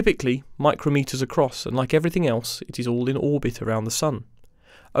 Typically micrometers across, and like everything else, it is all in orbit around the Sun.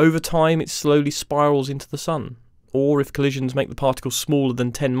 Over time it slowly spirals into the Sun, or if collisions make the particles smaller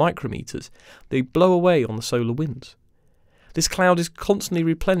than 10 micrometers, they blow away on the solar winds. This cloud is constantly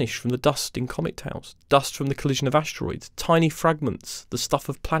replenished from the dust in comet tails, dust from the collision of asteroids, tiny fragments, the stuff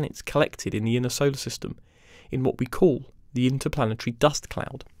of planets collected in the inner solar system, in what we call the interplanetary dust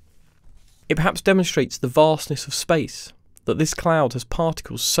cloud. It perhaps demonstrates the vastness of space, that this cloud has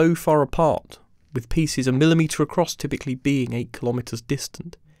particles so far apart, with pieces a millimetre across typically being 8 kilometres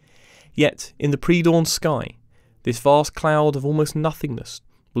distant. Yet, in the pre-dawn sky, this vast cloud of almost nothingness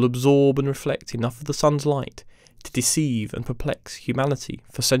will absorb and reflect enough of the Sun's light to deceive and perplex humanity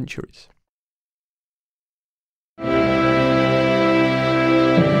for centuries.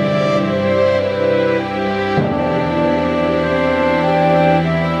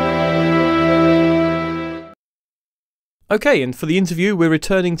 Okay, and for the interview, we're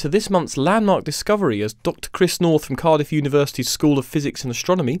returning to this month's landmark discovery as Dr. Chris North from Cardiff University's School of Physics and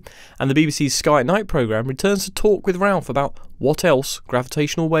Astronomy and the BBC's Sky at Night programme returns to talk with Ralph about what else,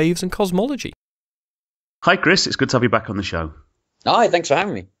 gravitational waves and cosmology. Hi Chris, it's good to have you back on the show. Hi, thanks for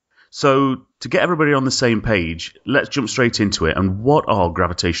having me. So, to get everybody on the same page, let's jump straight into it. And what are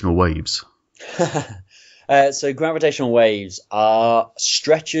gravitational waves? So gravitational waves are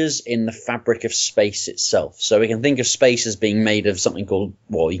stretches in the fabric of space itself. So we can think of space as being made of something called,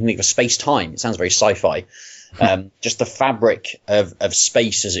 well, you can think of space-time. It sounds very sci-fi. Just the fabric of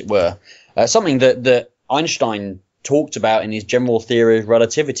space, as it were. Something that Einstein talked about in his general theory of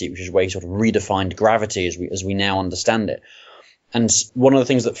relativity, which is where he sort of redefined gravity as we now understand it. And one of the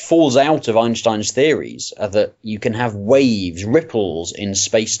things that falls out of Einstein's theories are that you can have waves, ripples in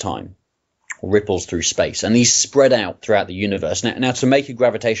space-time. Ripples through space, and these spread out throughout the universe. Now, to make a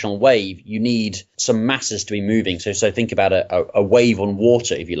gravitational wave, you need some masses to be moving. So think about a wave on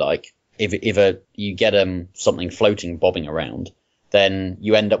water, if you like. If you get something floating, bobbing around, then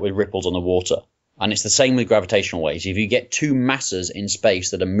you end up with ripples on the water. And it's the same with gravitational waves. If you get two masses in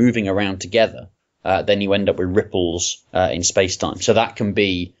space that are moving around together, then you end up with ripples in space-time. So that can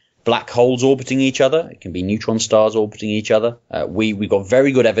be black holes orbiting each other. It can be neutron stars orbiting each other. We've got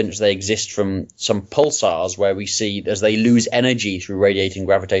very good evidence they exist from some pulsars where we see as they lose energy through radiating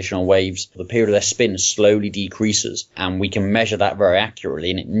gravitational waves, the period of their spin slowly decreases, and we can measure that very accurately,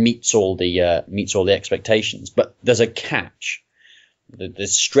 and it meets all the expectations. But there's a catch. The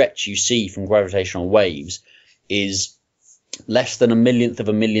stretch you see from gravitational waves is less than a millionth of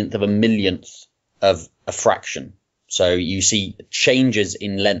a millionth of a millionth of a fraction. So you see changes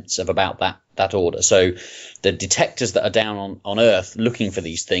in lengths of about that order. So the detectors that are down on Earth looking for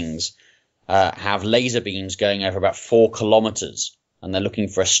these things have laser beams going over about 4 kilometers, and they're looking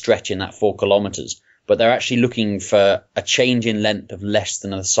for a stretch in that 4 kilometers. But they're actually looking for a change in length of less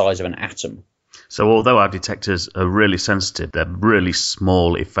than the size of an atom. So although our detectors are really sensitive, they're really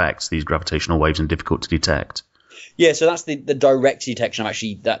small effects, these gravitational waves, and difficult to detect. Yeah, so that's the direct detection of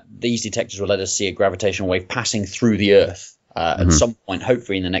actually that these detectors will let us see a gravitational wave passing through the Earth at some point,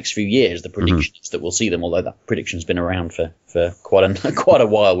 hopefully in the next few years. The prediction is that we'll see them, although that prediction's been around for quite a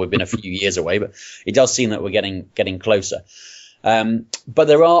while. We've been a few years away, but it does seem that we're getting closer. But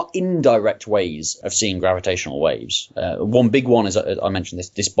there are indirect ways of seeing gravitational waves. One big one is, I mentioned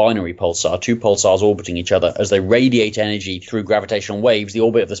this binary pulsar, two pulsars orbiting each other. As they radiate energy through gravitational waves, the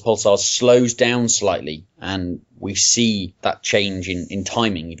orbit of this pulsar slows down slightly, and we see that change in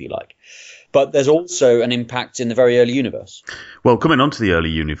timing, if you like. But there's also an impact in the very early universe. Well, coming on to the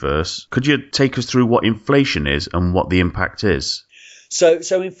early universe, could you take us through what inflation is and what the impact is? So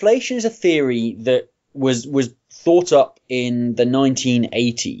inflation is a theory that was thought up in the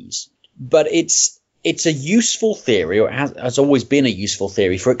 1980s, but it's a useful theory, or it has always been a useful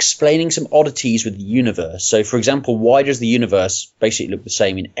theory for explaining some oddities with the universe. So, for example, why does the universe basically look the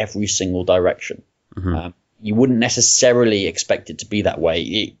same in every single direction? You wouldn't necessarily expect it to be that way.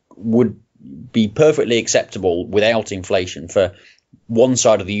 It would be perfectly acceptable without inflation for one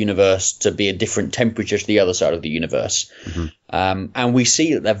side of the universe to be a different temperature to the other side of the universe. And we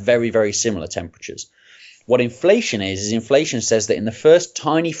see that they're very, very similar temperatures. What inflation is inflation says that in the first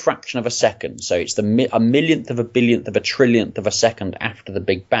tiny fraction of a second, so it's a millionth of a billionth of a trillionth of a second after the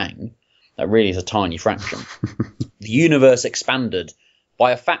Big Bang, that really is a tiny fraction, the universe expanded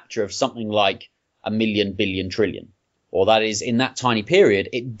by a factor of something like a million, billion, trillion. Or that is, in that tiny period,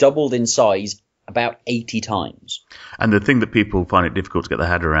 it doubled in size about 80 times. And the thing that people find it difficult to get their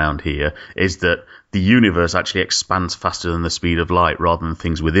head around here is that the universe actually expands faster than the speed of light, rather than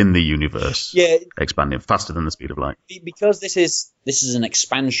things within the universe expanding faster than the speed of light. Because this is an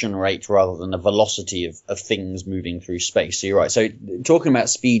expansion rate rather than a velocity of things moving through space. So you're right. So talking about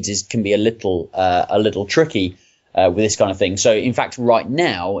speeds can be a little tricky with this kind of thing. So in fact, right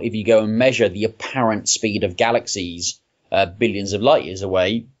now, if you go and measure the apparent speed of galaxies billions of light years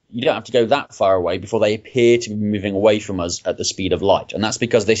away, you don't have to go that far away before they appear to be moving away from us at the speed of light. And that's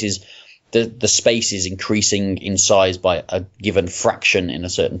because this is the space is increasing in size by a given fraction in a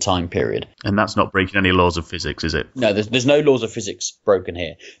certain time period. And that's not breaking any laws of physics, is it? No, there's no laws of physics broken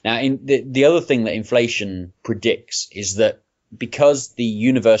here. Now, the other thing that inflation predicts is that because the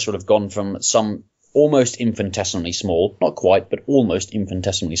universe will have gone from some almost infinitesimally small, not quite, but almost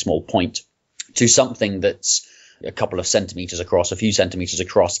infinitesimally small point to something that's a couple of centimeters across, a few centimeters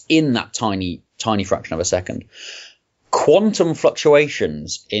across in that tiny fraction of a second. Quantum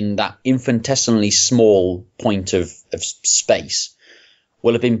fluctuations in that infinitesimally small point of space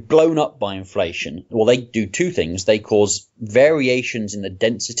will have been blown up by inflation. Well, they do two things. They cause variations in the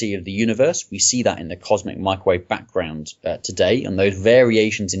density of the universe. We see that in the cosmic microwave background today, and those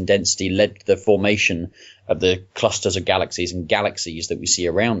variations in density led to the formation of the clusters of galaxies and galaxies that we see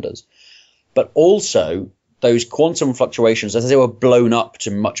around us. But also, those quantum fluctuations, as they were blown up to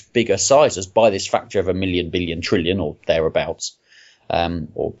much bigger sizes by this factor of 1,000,000,000 billion trillion or thereabouts,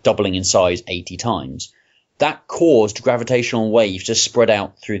 or doubling in size 80 times, that caused gravitational waves to spread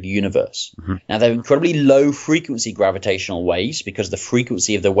out through the universe. Now, they're incredibly low frequency gravitational waves because the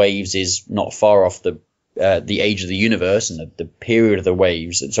frequency of the waves is not far off the age of the universe, and the period of the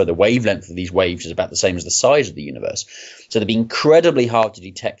waves, so the wavelength of these waves is about the same as the size of the universe. So they'd be incredibly hard to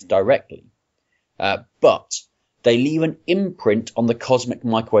detect directly. But they leave an imprint on the cosmic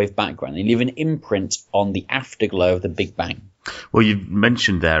microwave background. They leave an imprint on the afterglow of the Big Bang. Well, you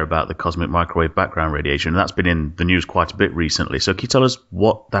mentioned there about the cosmic microwave background radiation, and that's been in the news quite a bit recently. So can you tell us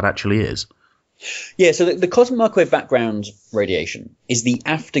what that actually is? Yeah, so the cosmic microwave background radiation is the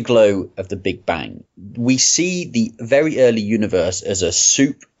afterglow of the Big Bang. We see the very early universe as a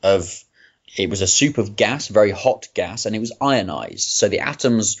soup of gas, very hot gas, and it was ionized. So the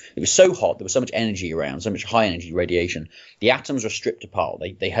atoms, it was so hot, there was so much energy around, so much high energy radiation. The atoms were stripped apart.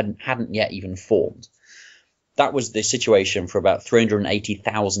 They hadn't yet even formed. That was the situation for about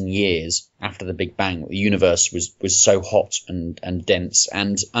 380,000 years after the Big Bang. The universe was so hot and dense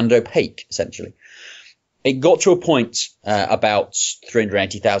and opaque, essentially. It got to a point about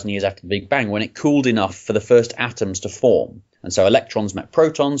 380,000 years after the Big Bang when it cooled enough for the first atoms to form. And so electrons met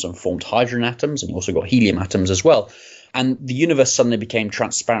protons and formed hydrogen atoms, and you also got helium atoms as well. And the universe suddenly became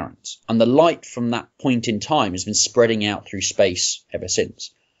transparent. And the light from that point in time has been spreading out through space ever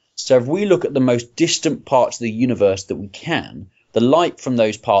since. So if we look at the most distant parts of the universe that we can, the light from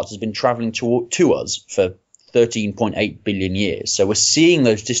those parts has been traveling to us for 13.8 billion years. So we're seeing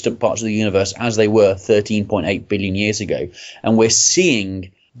those distant parts of the universe as they were 13.8 billion years ago. And we're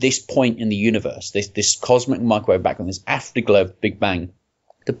seeing this point in the universe, this cosmic microwave background, this afterglow of the Big Bang,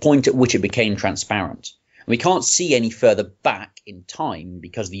 the point at which it became transparent. And we can't see any further back in time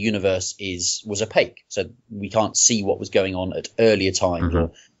because the universe was opaque. So we can't see what was going on at earlier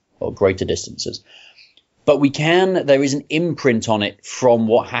times or greater distances. But there is an imprint on it from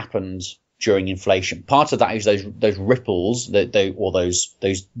what happened during inflation. Part of that is those ripples,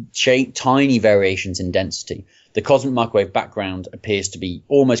 those tiny variations in density. The cosmic microwave background appears to be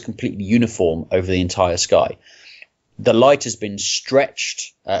almost completely uniform over the entire sky. The light has been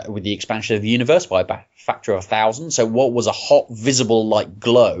stretched with the expansion of the universe by a factor of 1,000. So what was a hot, visible light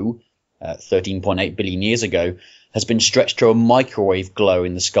glow 13.8 billion years ago has been stretched to a microwave glow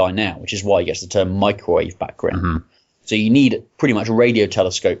in the sky now, which is why it gets the term microwave background. So you need pretty much radio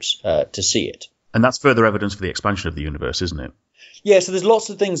telescopes to see it. And that's further evidence for the expansion of the universe, isn't it? Yeah, so there's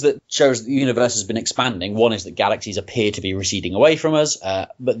lots of things that shows that the universe has been expanding. One is that galaxies appear to be receding away from us,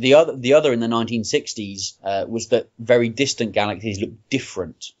 but the other in the 1960s was that very distant galaxies look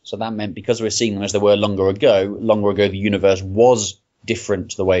different. So that meant because we're seeing them as they were longer ago, the universe was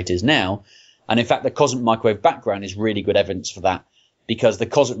different to the way it is now. And in fact, the cosmic microwave background is really good evidence for that, because the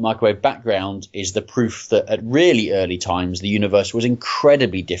cosmic microwave background is the proof that at really early times, the universe was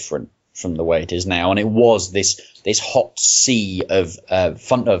incredibly different from the way it is now. And it was this hot sea of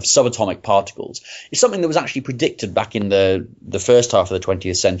subatomic particles. It's something that was actually predicted back in the first half of the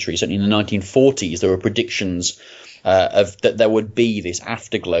 20th century. Certainly in the 1940s, there were predictions that there would be this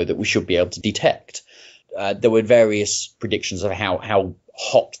afterglow that we should be able to detect. There were various predictions of how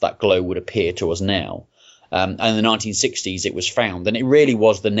hot that glow would appear to us now. And in the 1960s, it was found, and it really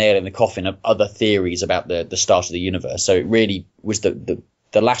was the nail in the coffin of other theories about the start of the universe. So it really was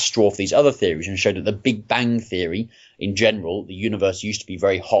the last straw for these other theories, and showed that the Big Bang theory, in general, the universe used to be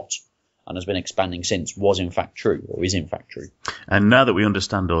very hot and has been expanding since, was in fact true, or is in fact true. And now that we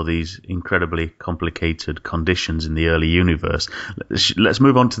understand all these incredibly complicated conditions in the early universe, let's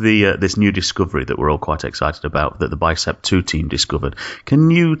move on to this new discovery that we're all quite excited about, that the BICEP 2 team discovered. Can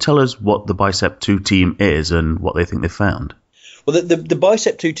you tell us what the BICEP 2 team is and what they think they found? Well, the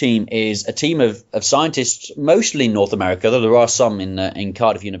BICEP 2 team is a team of scientists, mostly in North America, though there are some in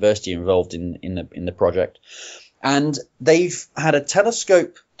Cardiff University involved in the project. And they've had a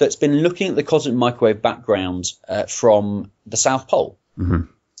telescope that's been looking at the cosmic microwave background from the South Pole.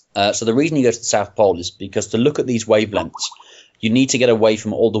 So the reason you go to the South Pole is because to look at these wavelengths, you need to get away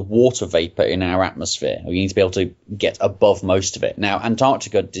from all the water vapor in our atmosphere. You need to be able to get above most of it. Now,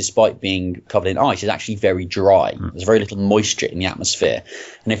 Antarctica, despite being covered in ice, is actually very dry. There's very little moisture in the atmosphere.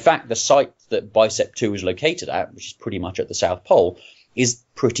 And in fact, the site that BICEP 2 is located at, which is pretty much at the South Pole, is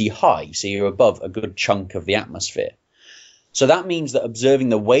pretty high. So you're above a good chunk of the atmosphere. So that means that observing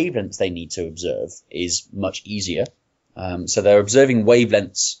the wavelengths they need to observe is much easier. So they're observing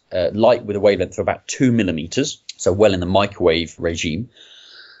wavelengths, light with a wavelength of about 2 millimeters, so well in the microwave regime.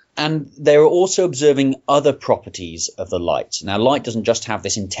 And they're also observing other properties of the light. Now, light doesn't just have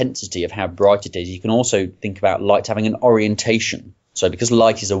this intensity of how bright it is. You can also think about light having an orientation. So because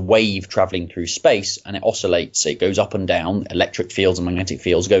light is a wave traveling through space and it oscillates, it goes up and down, electric fields and magnetic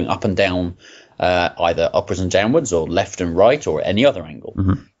fields going up and down, either upwards and downwards or left and right or any other angle.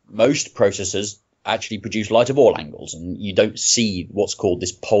 Mm-hmm. Most processors actually produce light of all angles, and you don't see what's called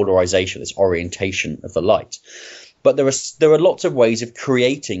this polarization, this orientation of the light. But there are lots of ways of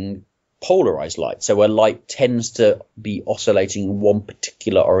creating polarized light, so where light tends to be oscillating in one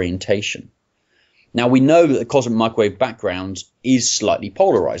particular orientation. Now, we know that the cosmic microwave background is slightly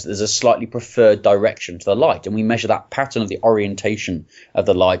polarized. There's a slightly preferred direction to the light, and we measure that pattern of the orientation of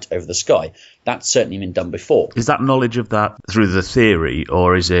the light over the sky. That's certainly been done before. Is that knowledge of that through the theory,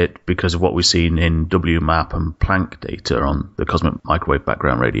 or is it because of what we've seen in WMAP and Planck data on the cosmic microwave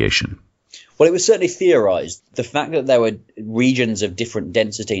background radiation? Well, it was certainly theorized. The fact that there were regions of different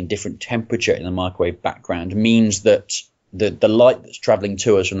density and different temperature in the microwave background means that the light that's traveling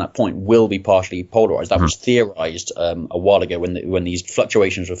to us from that point will be partially polarized. That was theorized a while ago when these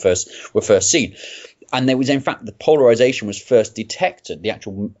fluctuations were first seen. And there was, in fact, the polarization was first detected. The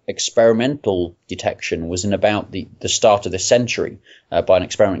actual experimental detection was in about the start of this century by an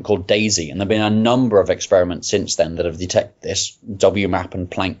experiment called DAISY. And there have been a number of experiments since then that have detected this, WMAP and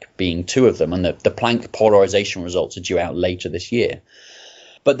Planck being two of them. And the Planck polarization results are due out later this year.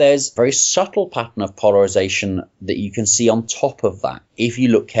 But there's a very subtle pattern of polarization that you can see on top of that if you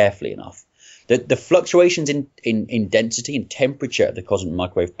look carefully enough. The fluctuations in density and temperature of the cosmic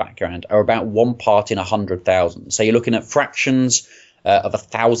microwave background are about 1 part in 100,000. So you're looking at fractions of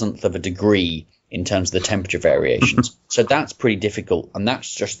 1,000th of a degree in terms of the temperature variations. So that's pretty difficult, and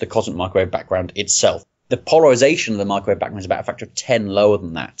that's just the cosmic microwave background itself. The polarization of the microwave background is about a factor of 10 lower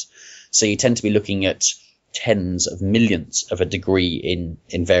than that. So you tend to be looking at tens of millionths of a degree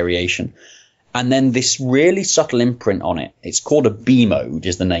in variation. And then this really subtle imprint on it, it's called a B mode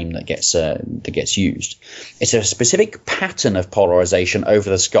is the name that gets used. It's a specific pattern of polarization over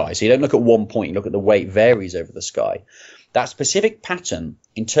the sky. So you don't look at one point, you look at the way it varies over the sky. That specific pattern,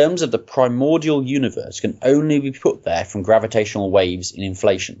 in terms of the primordial universe, can only be put there from gravitational waves in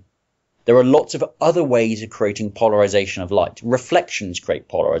inflation. There are lots of other ways of creating polarization of light. Reflections create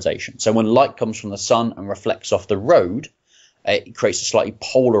polarization. So when light comes from the sun and reflects off the road, it creates a slightly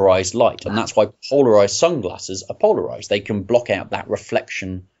polarized light. And that's why polarized sunglasses are polarized. They can block out that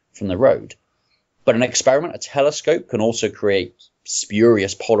reflection from the road. But an experiment, a telescope, can also create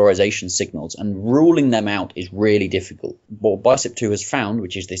spurious polarization signals, and ruling them out is really difficult. What BICEP 2 has found,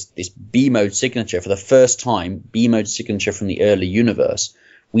 which is this B-mode signature, for the first time, B-mode signature from the early universe,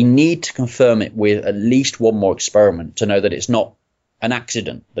 we need to confirm it with at least one more experiment to know that it's not an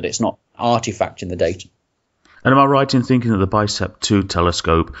accident, that it's not an artifact in the data. And am I right in thinking that the BICEP 2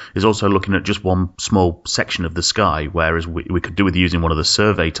 telescope is also looking at just one small section of the sky, whereas we could do with using one of the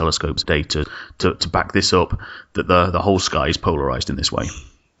survey telescopes data to back this up, that the whole sky is polarized in this way?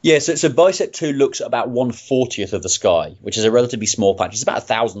 Yes, so BICEP 2 looks at about 1/40th of the sky, which is a relatively small patch. It's about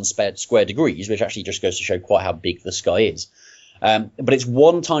 1,000 square degrees, which actually just goes to show quite how big the sky is. But it's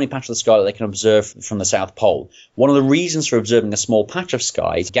one tiny patch of the sky that they can observe from the South Pole. One of the reasons for observing a small patch of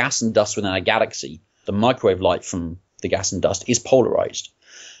sky is gas and dust within a galaxy. The microwave light from the gas and dust is polarized.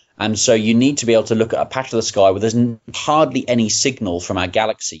 And so you need to be able to look at a patch of the sky where there's hardly any signal from our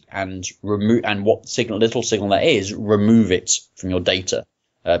galaxy and what little signal there is, remove it from your data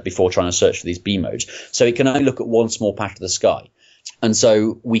before trying to search for these B modes. So it can only look at one small patch of the sky. And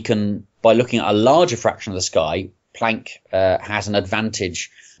so we can, by looking at a larger fraction of the sky, Planck has an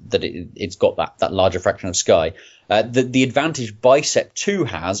advantage that it's got that larger fraction of sky. The advantage BICEP 2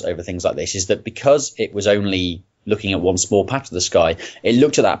 has over things like this is that because it was only looking at one small patch of the sky, it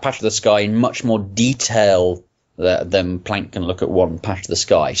looked at that patch of the sky in much more detail than Planck can look at one patch of the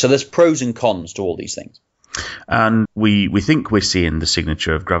sky. So there's pros and cons to all these things. And we think we're seeing the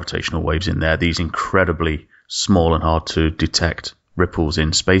signature of gravitational waves in there, these incredibly small and hard to detect ripples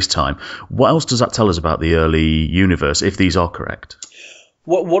in space-time. What else does that tell us about the early universe, if these are correct?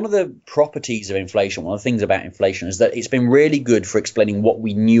 One of the properties of inflation, one of the things about inflation, is that it's been really good for explaining what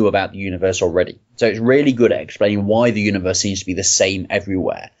we knew about the universe already. So it's really good at explaining why the universe seems to be the same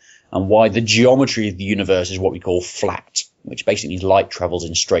everywhere, and why the geometry of the universe is what we call flat, which basically means light travels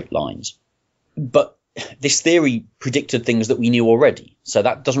in straight lines. But this theory predicted things that we knew already, so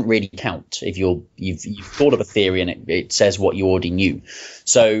that doesn't really count if you've thought of a theory and it says what you already knew.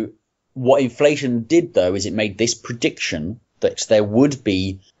 So What inflation did, though, is it made this prediction that there would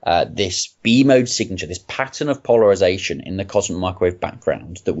be this B-mode signature, this pattern of polarization in the cosmic microwave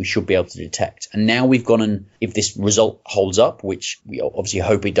background that we should be able to detect. And now we've gone and, if this result holds up, which we obviously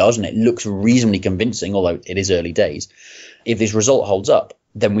hope it does, and it looks reasonably convincing, although it is early days, if this result holds up,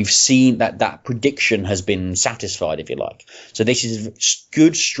 then we've seen that prediction has been satisfied, if you like. So this is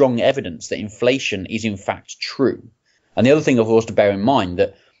good, strong evidence that inflation is in fact true. And the other thing, of course, to bear in mind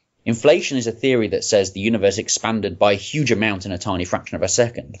that inflation is a theory that says the universe expanded by a huge amount in a tiny fraction of a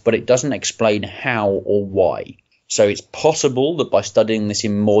second, but it doesn't explain how or why. So it's possible that by studying this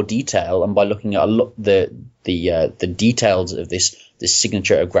in more detail and by looking at the details of this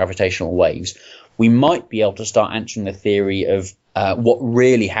signature of gravitational waves, we might be able to start answering the theory of what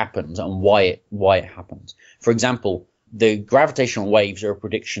really happens and why it happens. For example, the gravitational waves are a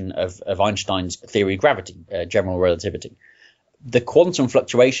prediction of Einstein's theory of gravity, general relativity. The quantum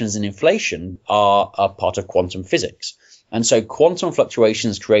fluctuations in inflation are a part of quantum physics. And so quantum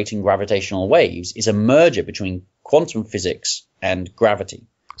fluctuations creating gravitational waves is a merger between quantum physics and gravity.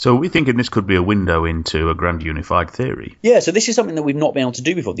 So we're thinking this could be a window into a grand unified theory. Yeah, so this is something that we've not been able to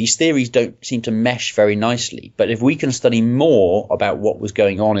do before. These theories don't seem to mesh very nicely. But if we can study more about what was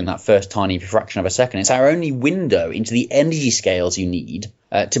going on in that first tiny fraction of a second, it's our only window into the energy scales you need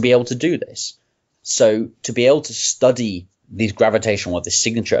to be able to do this. So to be able to study these this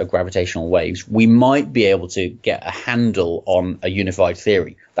signature of gravitational waves, we might be able to get a handle on a unified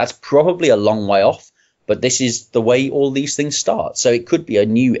theory. That's probably a long way off, but this is the way all these things start. So it could be a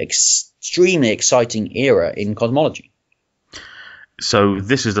new, extremely exciting era in cosmology. So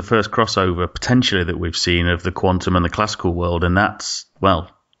this is the first crossover potentially that we've seen of the quantum and the classical world, and that's,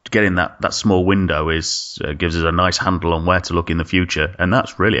 well, getting that small window gives us a nice handle on where to look in the future, and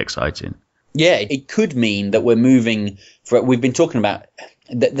that's really exciting. Yeah, it could mean that we're moving. We've been talking about.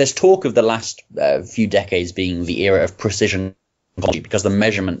 There's talk of the last few decades being the era of precision cosmology because the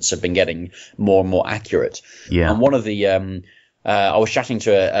measurements have been getting more and more accurate. Yeah. And one of the I was chatting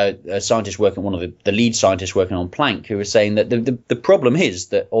to a scientist working, one of the lead scientists working on Planck, who was saying that the problem is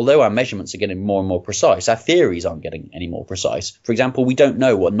that although our measurements are getting more and more precise, our theories aren't getting any more precise. For example, we don't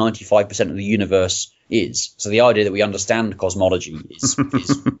know what 95% of the universe is. So the idea that we understand cosmology is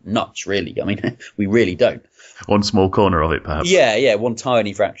nuts, really. I mean, we really don't. One small corner of it, perhaps. Yeah, one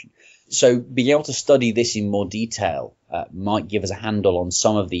tiny fraction. So being able to study this in more detail might give us a handle on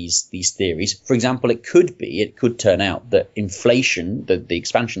some of these theories. For example, it could turn out that inflation, the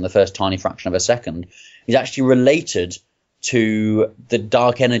expansion of the first tiny fraction of a second, is actually related to the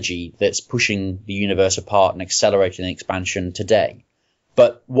dark energy that's pushing the universe apart and accelerating the expansion today.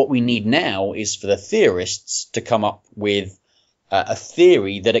 But what we need now is for the theorists to come up with a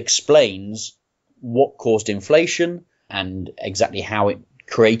theory that explains what caused inflation and exactly how it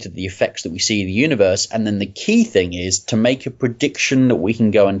created the effects that we see in the universe. And then the key thing is to make a prediction that we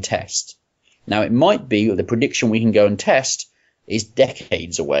can go and test. Now, it might be that the prediction we can go and test is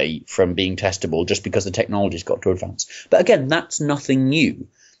decades away from being testable just because the technology's got to advance. But again, that's nothing new.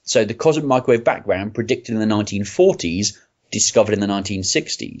 So the cosmic microwave background predicted in the 1940s, discovered in the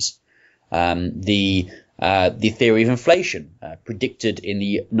 1960s. The theory of inflation, predicted in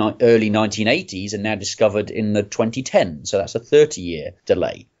the early 1980s and now discovered in the 2010s. So that's a 30-year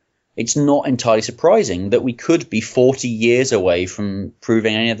delay. It's not entirely surprising that we could be 40 years away from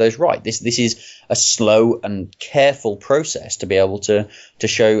proving any of those right. This is a slow and careful process to be able to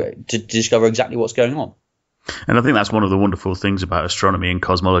discover exactly what's going on. And I think that's one of the wonderful things about astronomy and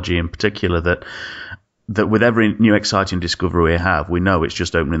cosmology in particular, that with every new exciting discovery we have, we know it's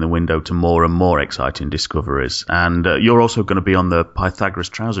just opening the window to more and more exciting discoveries. And you're also going to be on the Pythagoras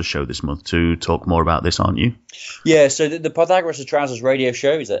Trousers show this month to talk more about this, aren't you? Yeah, so the Pythagoras Trousers radio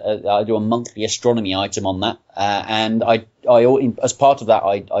show is I do a monthly astronomy item on that. And I as part of that,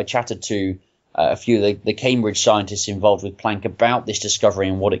 I chatted to a few of the Cambridge scientists involved with Planck about this discovery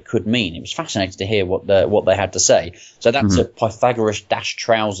and what it could mean. It was fascinating to hear what they had to say. So that's at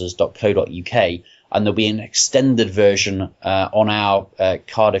pythagoras-trousers.co.uk. And there'll be an extended version on our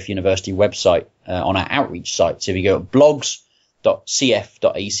Cardiff University website, on our outreach site. So if you go to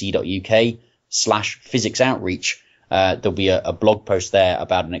blogs.cf.ac.uk/physics-outreach, there'll be a blog post there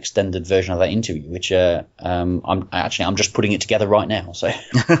about an extended version of that interview, which I'm just putting it together right now. So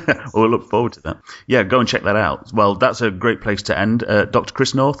we'll look forward to that. Yeah, go and check that out. Well, that's a great place to end. Dr.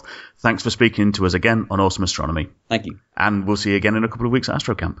 Chris North, thanks for speaking to us again on Awesome Astronomy. Thank you. And we'll see you again in a couple of weeks at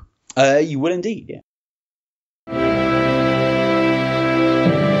AstroCamp. You will indeed, yeah.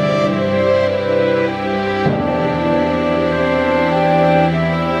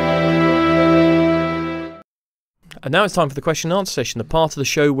 And And now it's time for the question and answer session, the part of the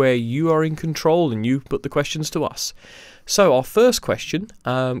show where you are in control and you put the questions to us. So our first question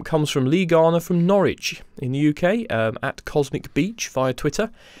comes from Lee Garner from Norwich in the UK, at Cosmic Beach via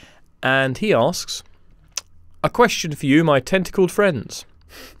Twitter. And he asks, a question for you, my tentacled friends.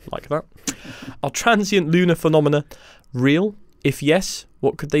 Like that. Are transient lunar phenomena real? If yes,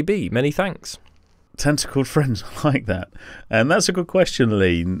 what could they be? Many thanks. Tentacled friends, I like that. And that's a good question,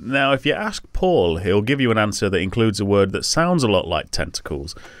 Lee. Now, if you ask Paul, he'll give you an answer that includes a word that sounds a lot like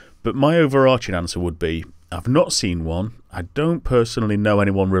tentacles. But my overarching answer would be, I've not seen one. I don't personally know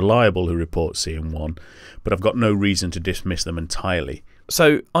anyone reliable who reports seeing one, but I've got no reason to dismiss them entirely.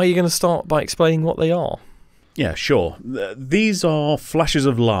 So, are you going to start by explaining what they are? Yeah, sure. These are flashes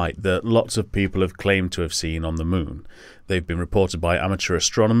of light that lots of people have claimed to have seen on the moon. They've been reported by amateur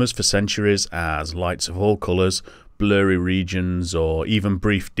astronomers for centuries as lights of all colours, blurry regions, or even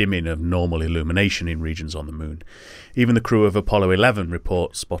brief dimming of normal illumination in regions on the moon. Even the crew of Apollo 11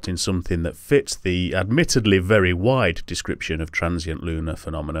 reports spotting something that fits the admittedly very wide description of transient lunar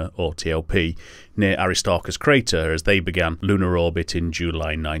phenomena, or TLP, near Aristarchus crater as they began lunar orbit in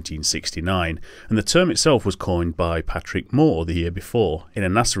July 1969, and the term itself was coined by Patrick Moore the year before in a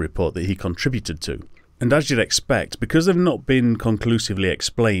NASA report that he contributed to. And as you'd expect, because they've not been conclusively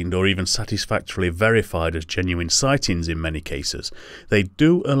explained or even satisfactorily verified as genuine sightings in many cases, they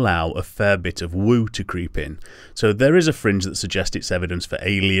do allow a fair bit of woo to creep in. So there is a fringe that suggests it's evidence for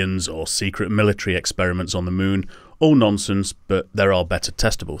aliens or secret military experiments on the moon. All nonsense, but there are better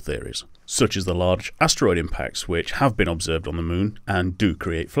testable theories, such as the large asteroid impacts which have been observed on the moon and do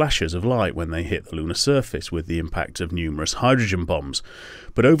create flashes of light when they hit the lunar surface with the impact of numerous hydrogen bombs.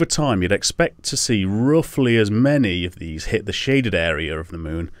 But over time you'd expect to see roughly as many of these hit the shaded area of the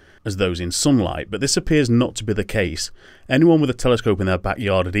moon as those in sunlight, but this appears not to be the case. Anyone with a telescope in their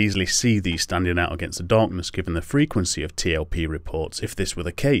backyard would easily see these standing out against the darkness given the frequency of TLP reports if this were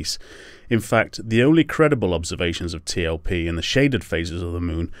the case. In fact, the only credible observations of TLP in the shaded phases of the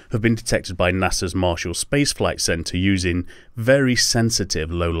moon have been detected by NASA's Marshall Space Flight Center using very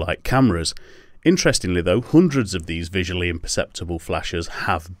sensitive low-light cameras. Interestingly though, hundreds of these visually imperceptible flashes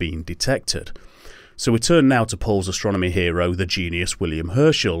have been detected. So we turn now to Paul's astronomy hero, the genius William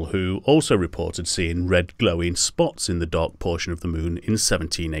Herschel, who also reported seeing red glowing spots in the dark portion of the moon in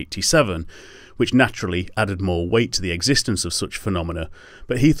 1787, which naturally added more weight to the existence of such phenomena,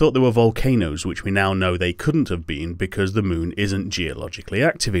 but he thought they were volcanoes, which we now know they couldn't have been because the moon isn't geologically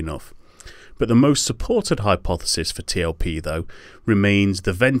active enough. But the most supported hypothesis for TLP, though, remains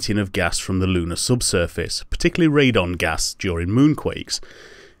the venting of gas from the lunar subsurface, particularly radon gas during moonquakes.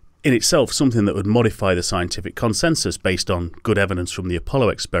 In itself, something that would modify the scientific consensus based on good evidence from the Apollo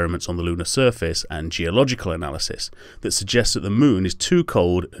experiments on the lunar surface and geological analysis that suggests that the moon is too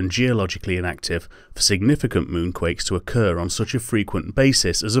cold and geologically inactive for significant moonquakes to occur on such a frequent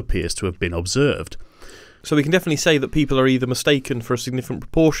basis as appears to have been observed. So we can definitely say that people are either mistaken for a significant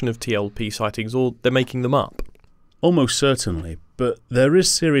proportion of TLP sightings or they're making them up. Almost certainly, but there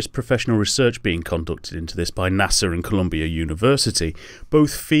is serious professional research being conducted into this by NASA and Columbia University,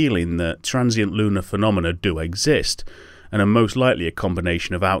 both feeling that transient lunar phenomena do exist, and are most likely a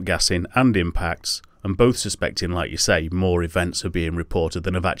combination of outgassing and impacts, and both suspecting, like you say, more events are being reported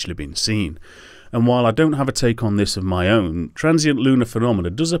than have actually been seen. And while I don't have a take on this of my own, transient lunar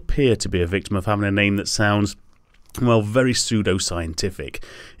phenomena does appear to be a victim of having a name that sounds, well, very pseudo-scientific.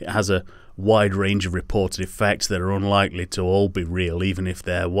 It has a wide range of reported effects that are unlikely to all be real, even if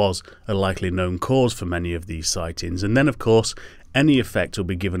there was a likely known cause for many of these sightings. And then, of course, any effect will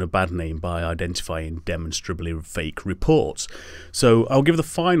be given a bad name by identifying demonstrably fake reports. So I'll give the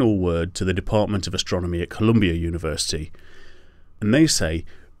final word to the Department of Astronomy at Columbia University. And they say,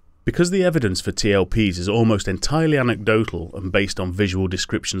 because the evidence for TLPs is almost entirely anecdotal and based on visual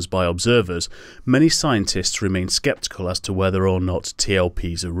descriptions by observers, many scientists remain sceptical as to whether or not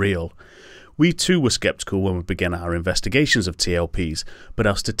TLPs are real. We too were sceptical when we began our investigations of TLPs, but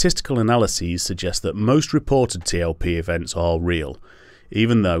our statistical analyses suggest that most reported TLP events are real,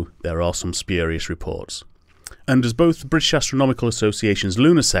 even though there are some spurious reports. And as both the British Astronomical Association's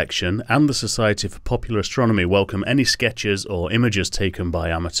Lunar section and the Society for Popular Astronomy welcome any sketches or images taken by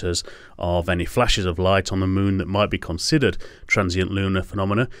amateurs of any flashes of light on the moon that might be considered transient lunar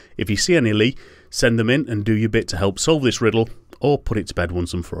phenomena, if you see any, Lee, send them in and do your bit to help solve this riddle, or put it to bed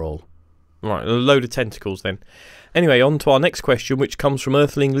once and for all. Right, a load of tentacles then. Anyway, on to our next question, which comes from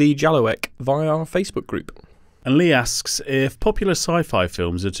Earthling Lee Jalowiec via our Facebook group. And Lee asks, if popular sci-fi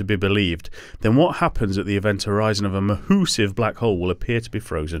films are to be believed, then what happens at the event horizon of a massive black hole will appear to be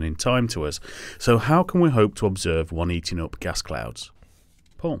frozen in time to us? So how can we hope to observe one eating up gas clouds?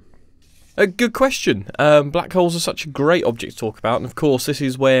 Paul? A good question. Black holes are such a great object to talk about, and of course this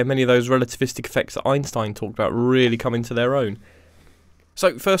is where many of those relativistic effects that Einstein talked about really come into their own.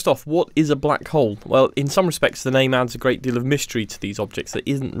 So first off, what is a black hole? Well, in some respects the name adds a great deal of mystery to these objects that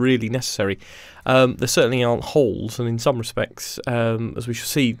isn't really necessary. There certainly aren't holes, and in some respects, as we shall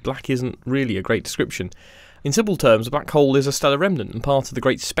see, black isn't really a great description. In simple terms, a black hole is a stellar remnant and part of the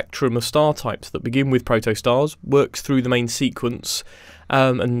great spectrum of star types that begin with protostars, works through the main sequence,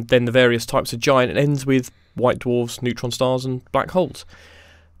 and then the various types of giant, and ends with white dwarfs, neutron stars and black holes.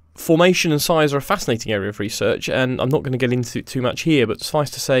 Formation and size are a fascinating area of research, and I'm not going to get into it too much here, but suffice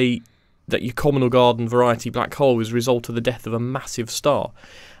to say that your common or garden variety black hole is a result of the death of a massive star,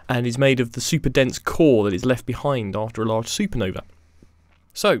 and is made of the super dense core that is left behind after a large supernova.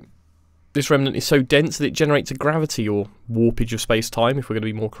 So, this remnant is so dense that it generates a gravity, or warpage of space-time, if we're going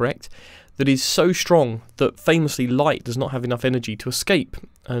to be more correct, that is so strong that famously light does not have enough energy to escape,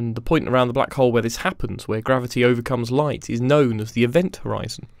 and the point around the black hole where this happens, where gravity overcomes light, is known as the event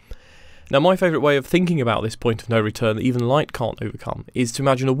horizon. Now, my favourite way of thinking about this point of no return that even light can't overcome is to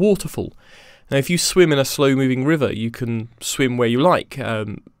imagine a waterfall. Now, if you swim in a slow-moving river, you can swim where you like.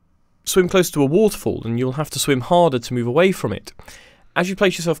 Swim close to a waterfall, and you'll have to swim harder to move away from it. As you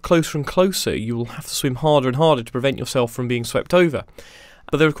place yourself closer and closer, you will have to swim harder and harder to prevent yourself from being swept over.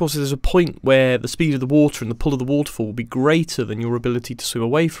 But there, of course, is a point where the speed of the water and the pull of the waterfall will be greater than your ability to swim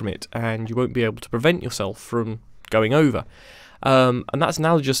away from it, and you won't be able to prevent yourself from going over. And that's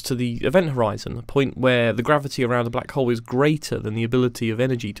analogous to the event horizon, a point where the gravity around a black hole is greater than the ability of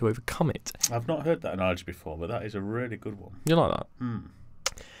energy to overcome it. I've not heard that analogy before, but that is a really good one. You like that?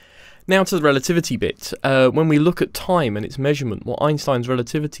 Now to the relativity bit. When we look at time and its measurement, what Einstein's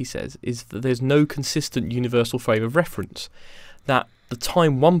relativity says is that there's no consistent universal frame of reference, that the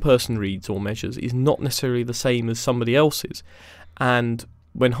time one person reads or measures is not necessarily the same as somebody else's, and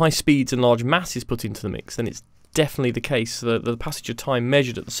when high speeds and large mass is put into the mix, then it's definitely the case that the passage of time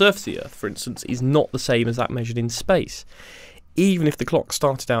measured at the surface of the Earth, for instance, is not the same as that measured in space, even if the clock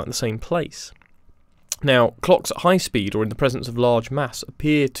started out in the same place. Now, clocks at high speed or in the presence of large mass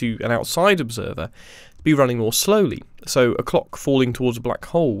appear to an outside observer to be running more slowly, so a clock falling towards a black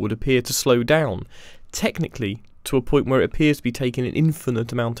hole would appear to slow down, technically to a point where it appears to be taking an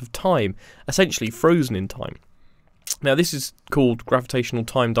infinite amount of time, essentially frozen in time. Now, this is called gravitational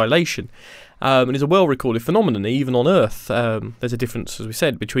time dilation, and is a well-recorded phenomenon even on Earth. There's a difference, as we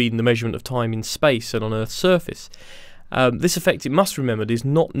said, between the measurement of time in space and on Earth's surface. This effect, it must be remembered, is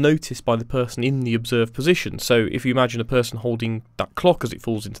not noticed by the person in the observed position. So if you imagine a person holding that clock as it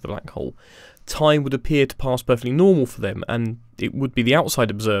falls into the black hole, time would appear to pass perfectly normal for them, and it would be the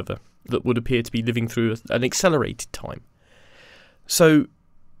outside observer that would appear to be living through an accelerated time. So,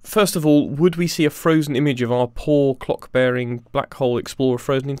 first of all, would we see a frozen image of our poor clock-bearing black hole explorer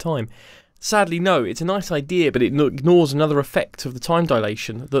frozen in time? Sadly, no. It's a nice idea, but it ignores another effect of the time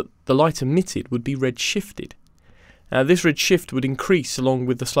dilation, that the light emitted would be redshifted. This redshift would increase along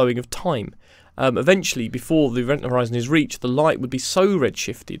with the slowing of time. Eventually, before the event horizon is reached, the light would be so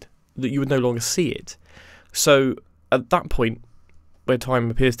redshifted that you would no longer see it. So, at that point, where time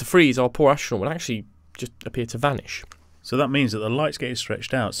appears to freeze, our poor astronaut would actually just appear to vanish. So that means that the light's getting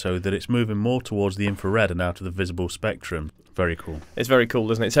stretched out so that it's moving more towards the infrared and out of the visible spectrum. Very cool. It's very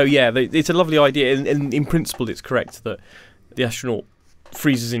cool, isn't it? So yeah, it's a lovely idea, and in principle it's correct that the astronaut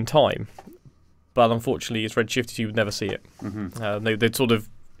freezes in time, but unfortunately it's redshifted, you would never see it. They'd sort of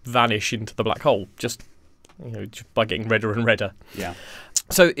vanish into the black hole, just by getting redder and redder. Yeah.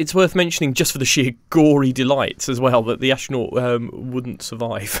 So it's worth mentioning, just for the sheer gory delights as well, that the astronaut wouldn't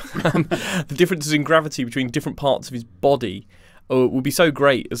survive. The differences in gravity between different parts of his body would be so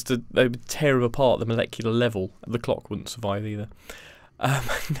great as to they would tear him apart at the molecular level. The clock wouldn't survive either.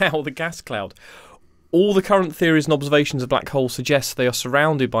 Now, the gas cloud. All the current theories and observations of black holes suggest they are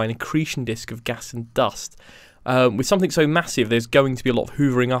surrounded by an accretion disk of gas and dust. With something so massive, there's going to be a lot of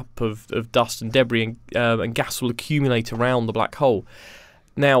hoovering up of dust and debris, and gas will accumulate around the black hole.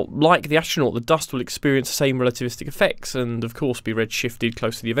 Now, like the astronaut, the dust will experience the same relativistic effects and, of course, be redshifted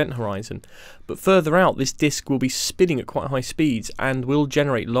close to the event horizon. But further out, this disk will be spinning at quite high speeds and will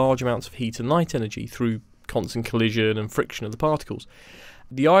generate large amounts of heat and light energy through constant collision and friction of the particles.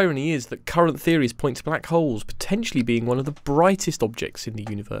 The irony is that current theories point to black holes potentially being one of the brightest objects in the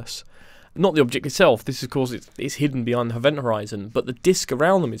universe. Not the object itself, this of course is hidden behind the event horizon, but the disk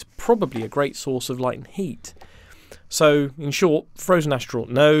around them is probably a great source of light and heat. So, in short, frozen astronaut,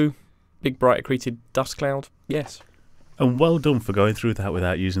 no. Big bright accreted dust cloud, yes. And well done for going through that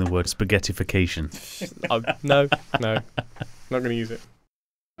without using the word spaghettification. No, not going to use it.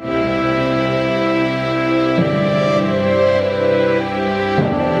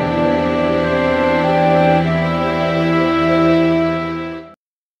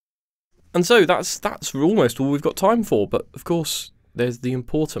 And so that's almost all we've got time for. But of course, there's the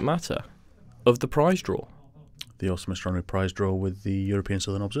important matter of the prize draw. The Awesome Astronomy prize draw with the European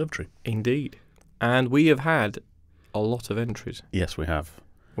Southern Observatory. Indeed. And we have had a lot of entries. Yes, we have.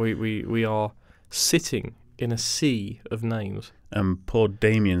 We are sitting in a sea of names. And poor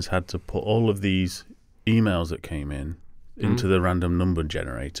Damien's had to put all of these emails that came in into the random number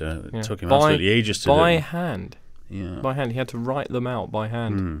generator. It took him absolutely ages to do. By hand. Yeah. By hand. He had to write them out by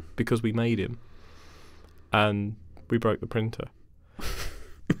hand because we made him. And we broke the printer.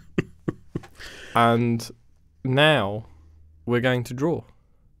 And now we're going to draw.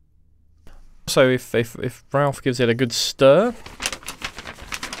 So if Ralph gives it a good stir...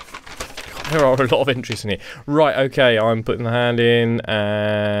 There are a lot of entries in here. Right, okay, I'm putting the hand in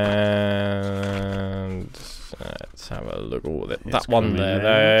and let's have a look. Oh, that one there.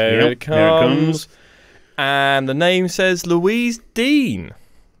 There it comes. And the name says Louise Dean.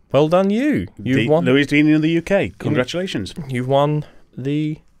 Well done, you. You've won. Louise Dean in the UK. Congratulations. You've won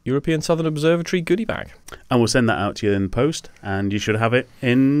the European Southern Observatory goodie bag. And we'll send that out to you in the post, and you should have it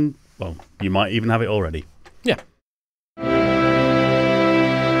in, well, you might even have it already. Yeah.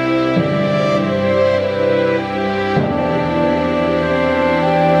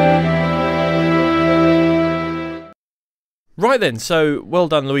 Right then, so well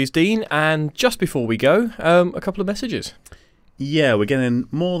done, Louise Dean. And just before we go, a couple of messages. Yeah, we're getting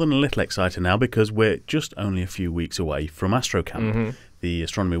more than a little excited now because we're just only a few weeks away from Astro Camp, the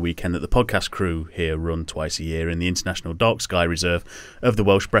astronomy weekend that the podcast crew here run twice a year in the International Dark Sky Reserve of the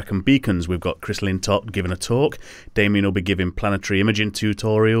Welsh Brecon Beacons. We've got Chris Lintott giving a talk, Damien will be giving planetary imaging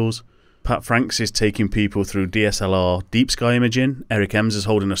tutorials, Pat Franks is taking people through DSLR deep sky imaging. Eric Ems is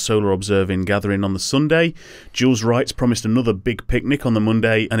holding a solar observing gathering on the Sunday. Jules Wright's promised another big picnic on the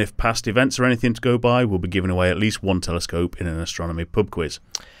Monday. And if past events are anything to go by, we'll be giving away at least one telescope in an astronomy pub quiz.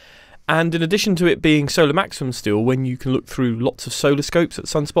 And in addition to it being solar maximum still, when you can look through lots of solar scopes at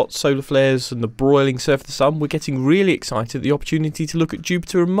sunspots, solar flares and the broiling surface of the sun, we're getting really excited at the opportunity to look at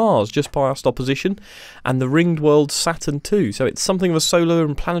Jupiter and Mars just past opposition and the ringed world Saturn too. So it's something of a solar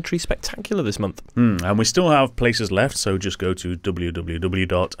and planetary spectacular this month. And we still have places left, so just go to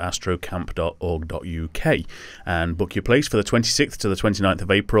www.astrocamp.org.uk and book your place for the 26th to the 29th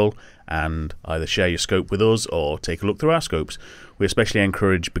of April and either share your scope with us or take a look through our scopes. We especially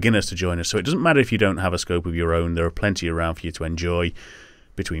encourage beginners to join us, so it doesn't matter if you don't have a scope of your own, there are plenty around for you to enjoy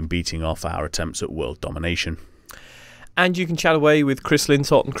between beating off our attempts at world domination. And you can chat away with Chris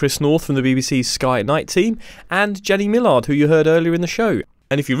Lintott and Chris North from the BBC's Sky at Night team and Jenny Millard, who you heard earlier in the show.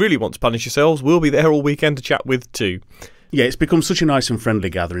 And if you really want to punish yourselves, we'll be there all weekend to chat with too. Yeah, it's become such a nice and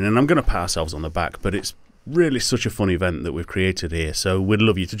friendly gathering, and I'm going to pat ourselves on the back, but it's really such a fun event that we've created here, so we'd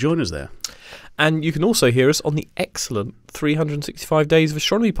love you to join us there. And you can also hear us on the excellent 365 Days of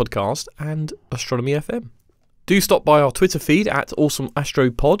Astronomy podcast and Astronomy FM. Do stop by our Twitter feed at Awesome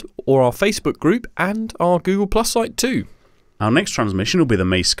Astro Pod or our Facebook group and our Google Plus site too. Our next transmission will be the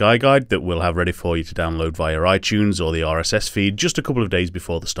May Sky Guide that we'll have ready for you to download via iTunes or the RSS feed just a couple of days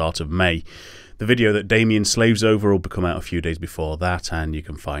before the start of May. The video that Damien slaves over will come out a few days before that, and you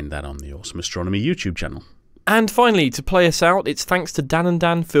can find that on the Awesome Astronomy YouTube channel. And finally, to play us out, it's thanks to Dan and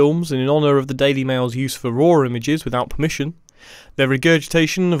Dan Films and in honour of the Daily Mail's use of Aurora images without permission, their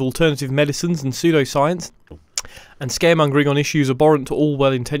regurgitation of alternative medicines and pseudoscience, and scaremongering on issues abhorrent to all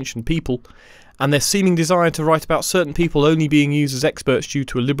well-intentioned people, and their seeming desire to write about certain people only being used as experts due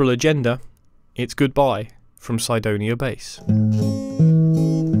to a liberal agenda, it's goodbye from Cydonia Base.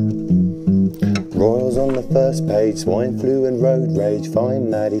 Royals on the first page, swine flu and road rage. Find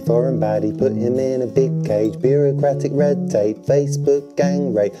Maddie, foreign baddie, put him in a big cage. Bureaucratic red tape, Facebook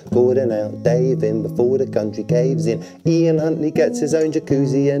gang rape. Gordon out, Dave in before the country caves in. Ian Huntley gets his own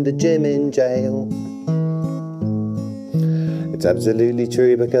jacuzzi and a gym in jail. It's absolutely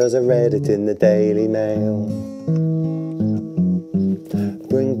true because I read it in the Daily Mail.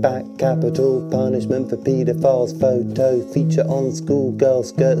 Bring back capital punishment for paedophiles. Photo feature on schoolgirl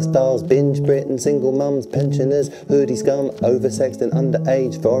skirt stars. Binge Britain, single mums, pensioners, hoodie scum, oversexed and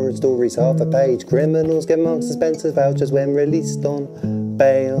underage. Foreign stories, half a page. Criminals get Marks and Spencer's vouchers when released on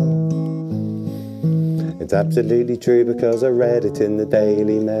bail. It's absolutely true because I read it in the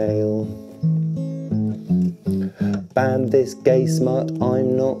Daily Mail. Ban this gay smut,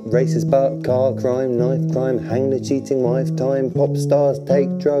 I'm not racist, but car crime, knife crime, hang the cheating wife time. Pop stars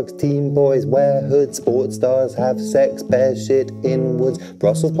take drugs, teen boys wear hoods, sports stars have sex, bear shit in woods.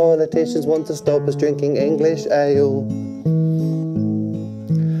 Brussels politicians want to stop us drinking English ale.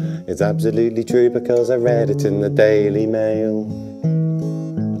 It's absolutely true because I read it in the Daily Mail.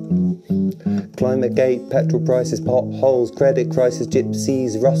 climate gate, petrol prices, potholes, credit crisis,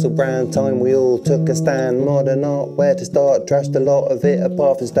 gypsies, Russell Brand, time we all took a stand. Modern art, where to start, trashed a lot of it,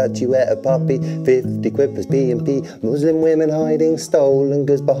 apart from statuette, a puppy, 50 quid plus P&P, Muslim women hiding stolen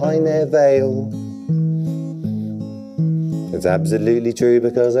goods behind their veil. It's absolutely true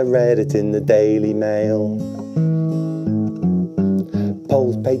because I read it in the Daily Mail.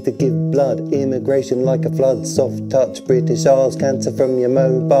 Poles paid to give blood, immigration like a flood, soft touch British Isles, cancer from your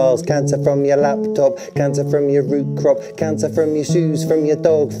mobiles, cancer from your laptop, cancer from your root crop, cancer from your shoes, from your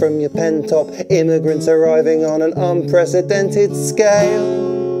dog, from your pen top, immigrants arriving on an unprecedented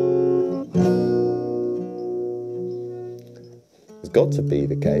scale. It's got to be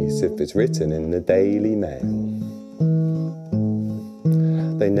the case if it's written in the Daily Mail.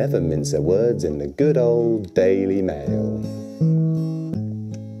 They never mince their words in the good old Daily Mail.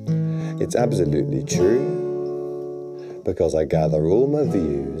 It's absolutely true, because I gather all my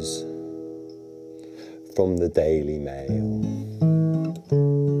views from the Daily Mail.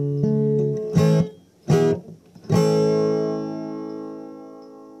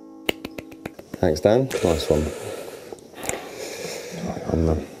 Thanks, Dan. Nice one. I'm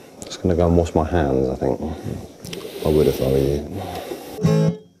just going to go and wash my hands, I think. I would if I were you.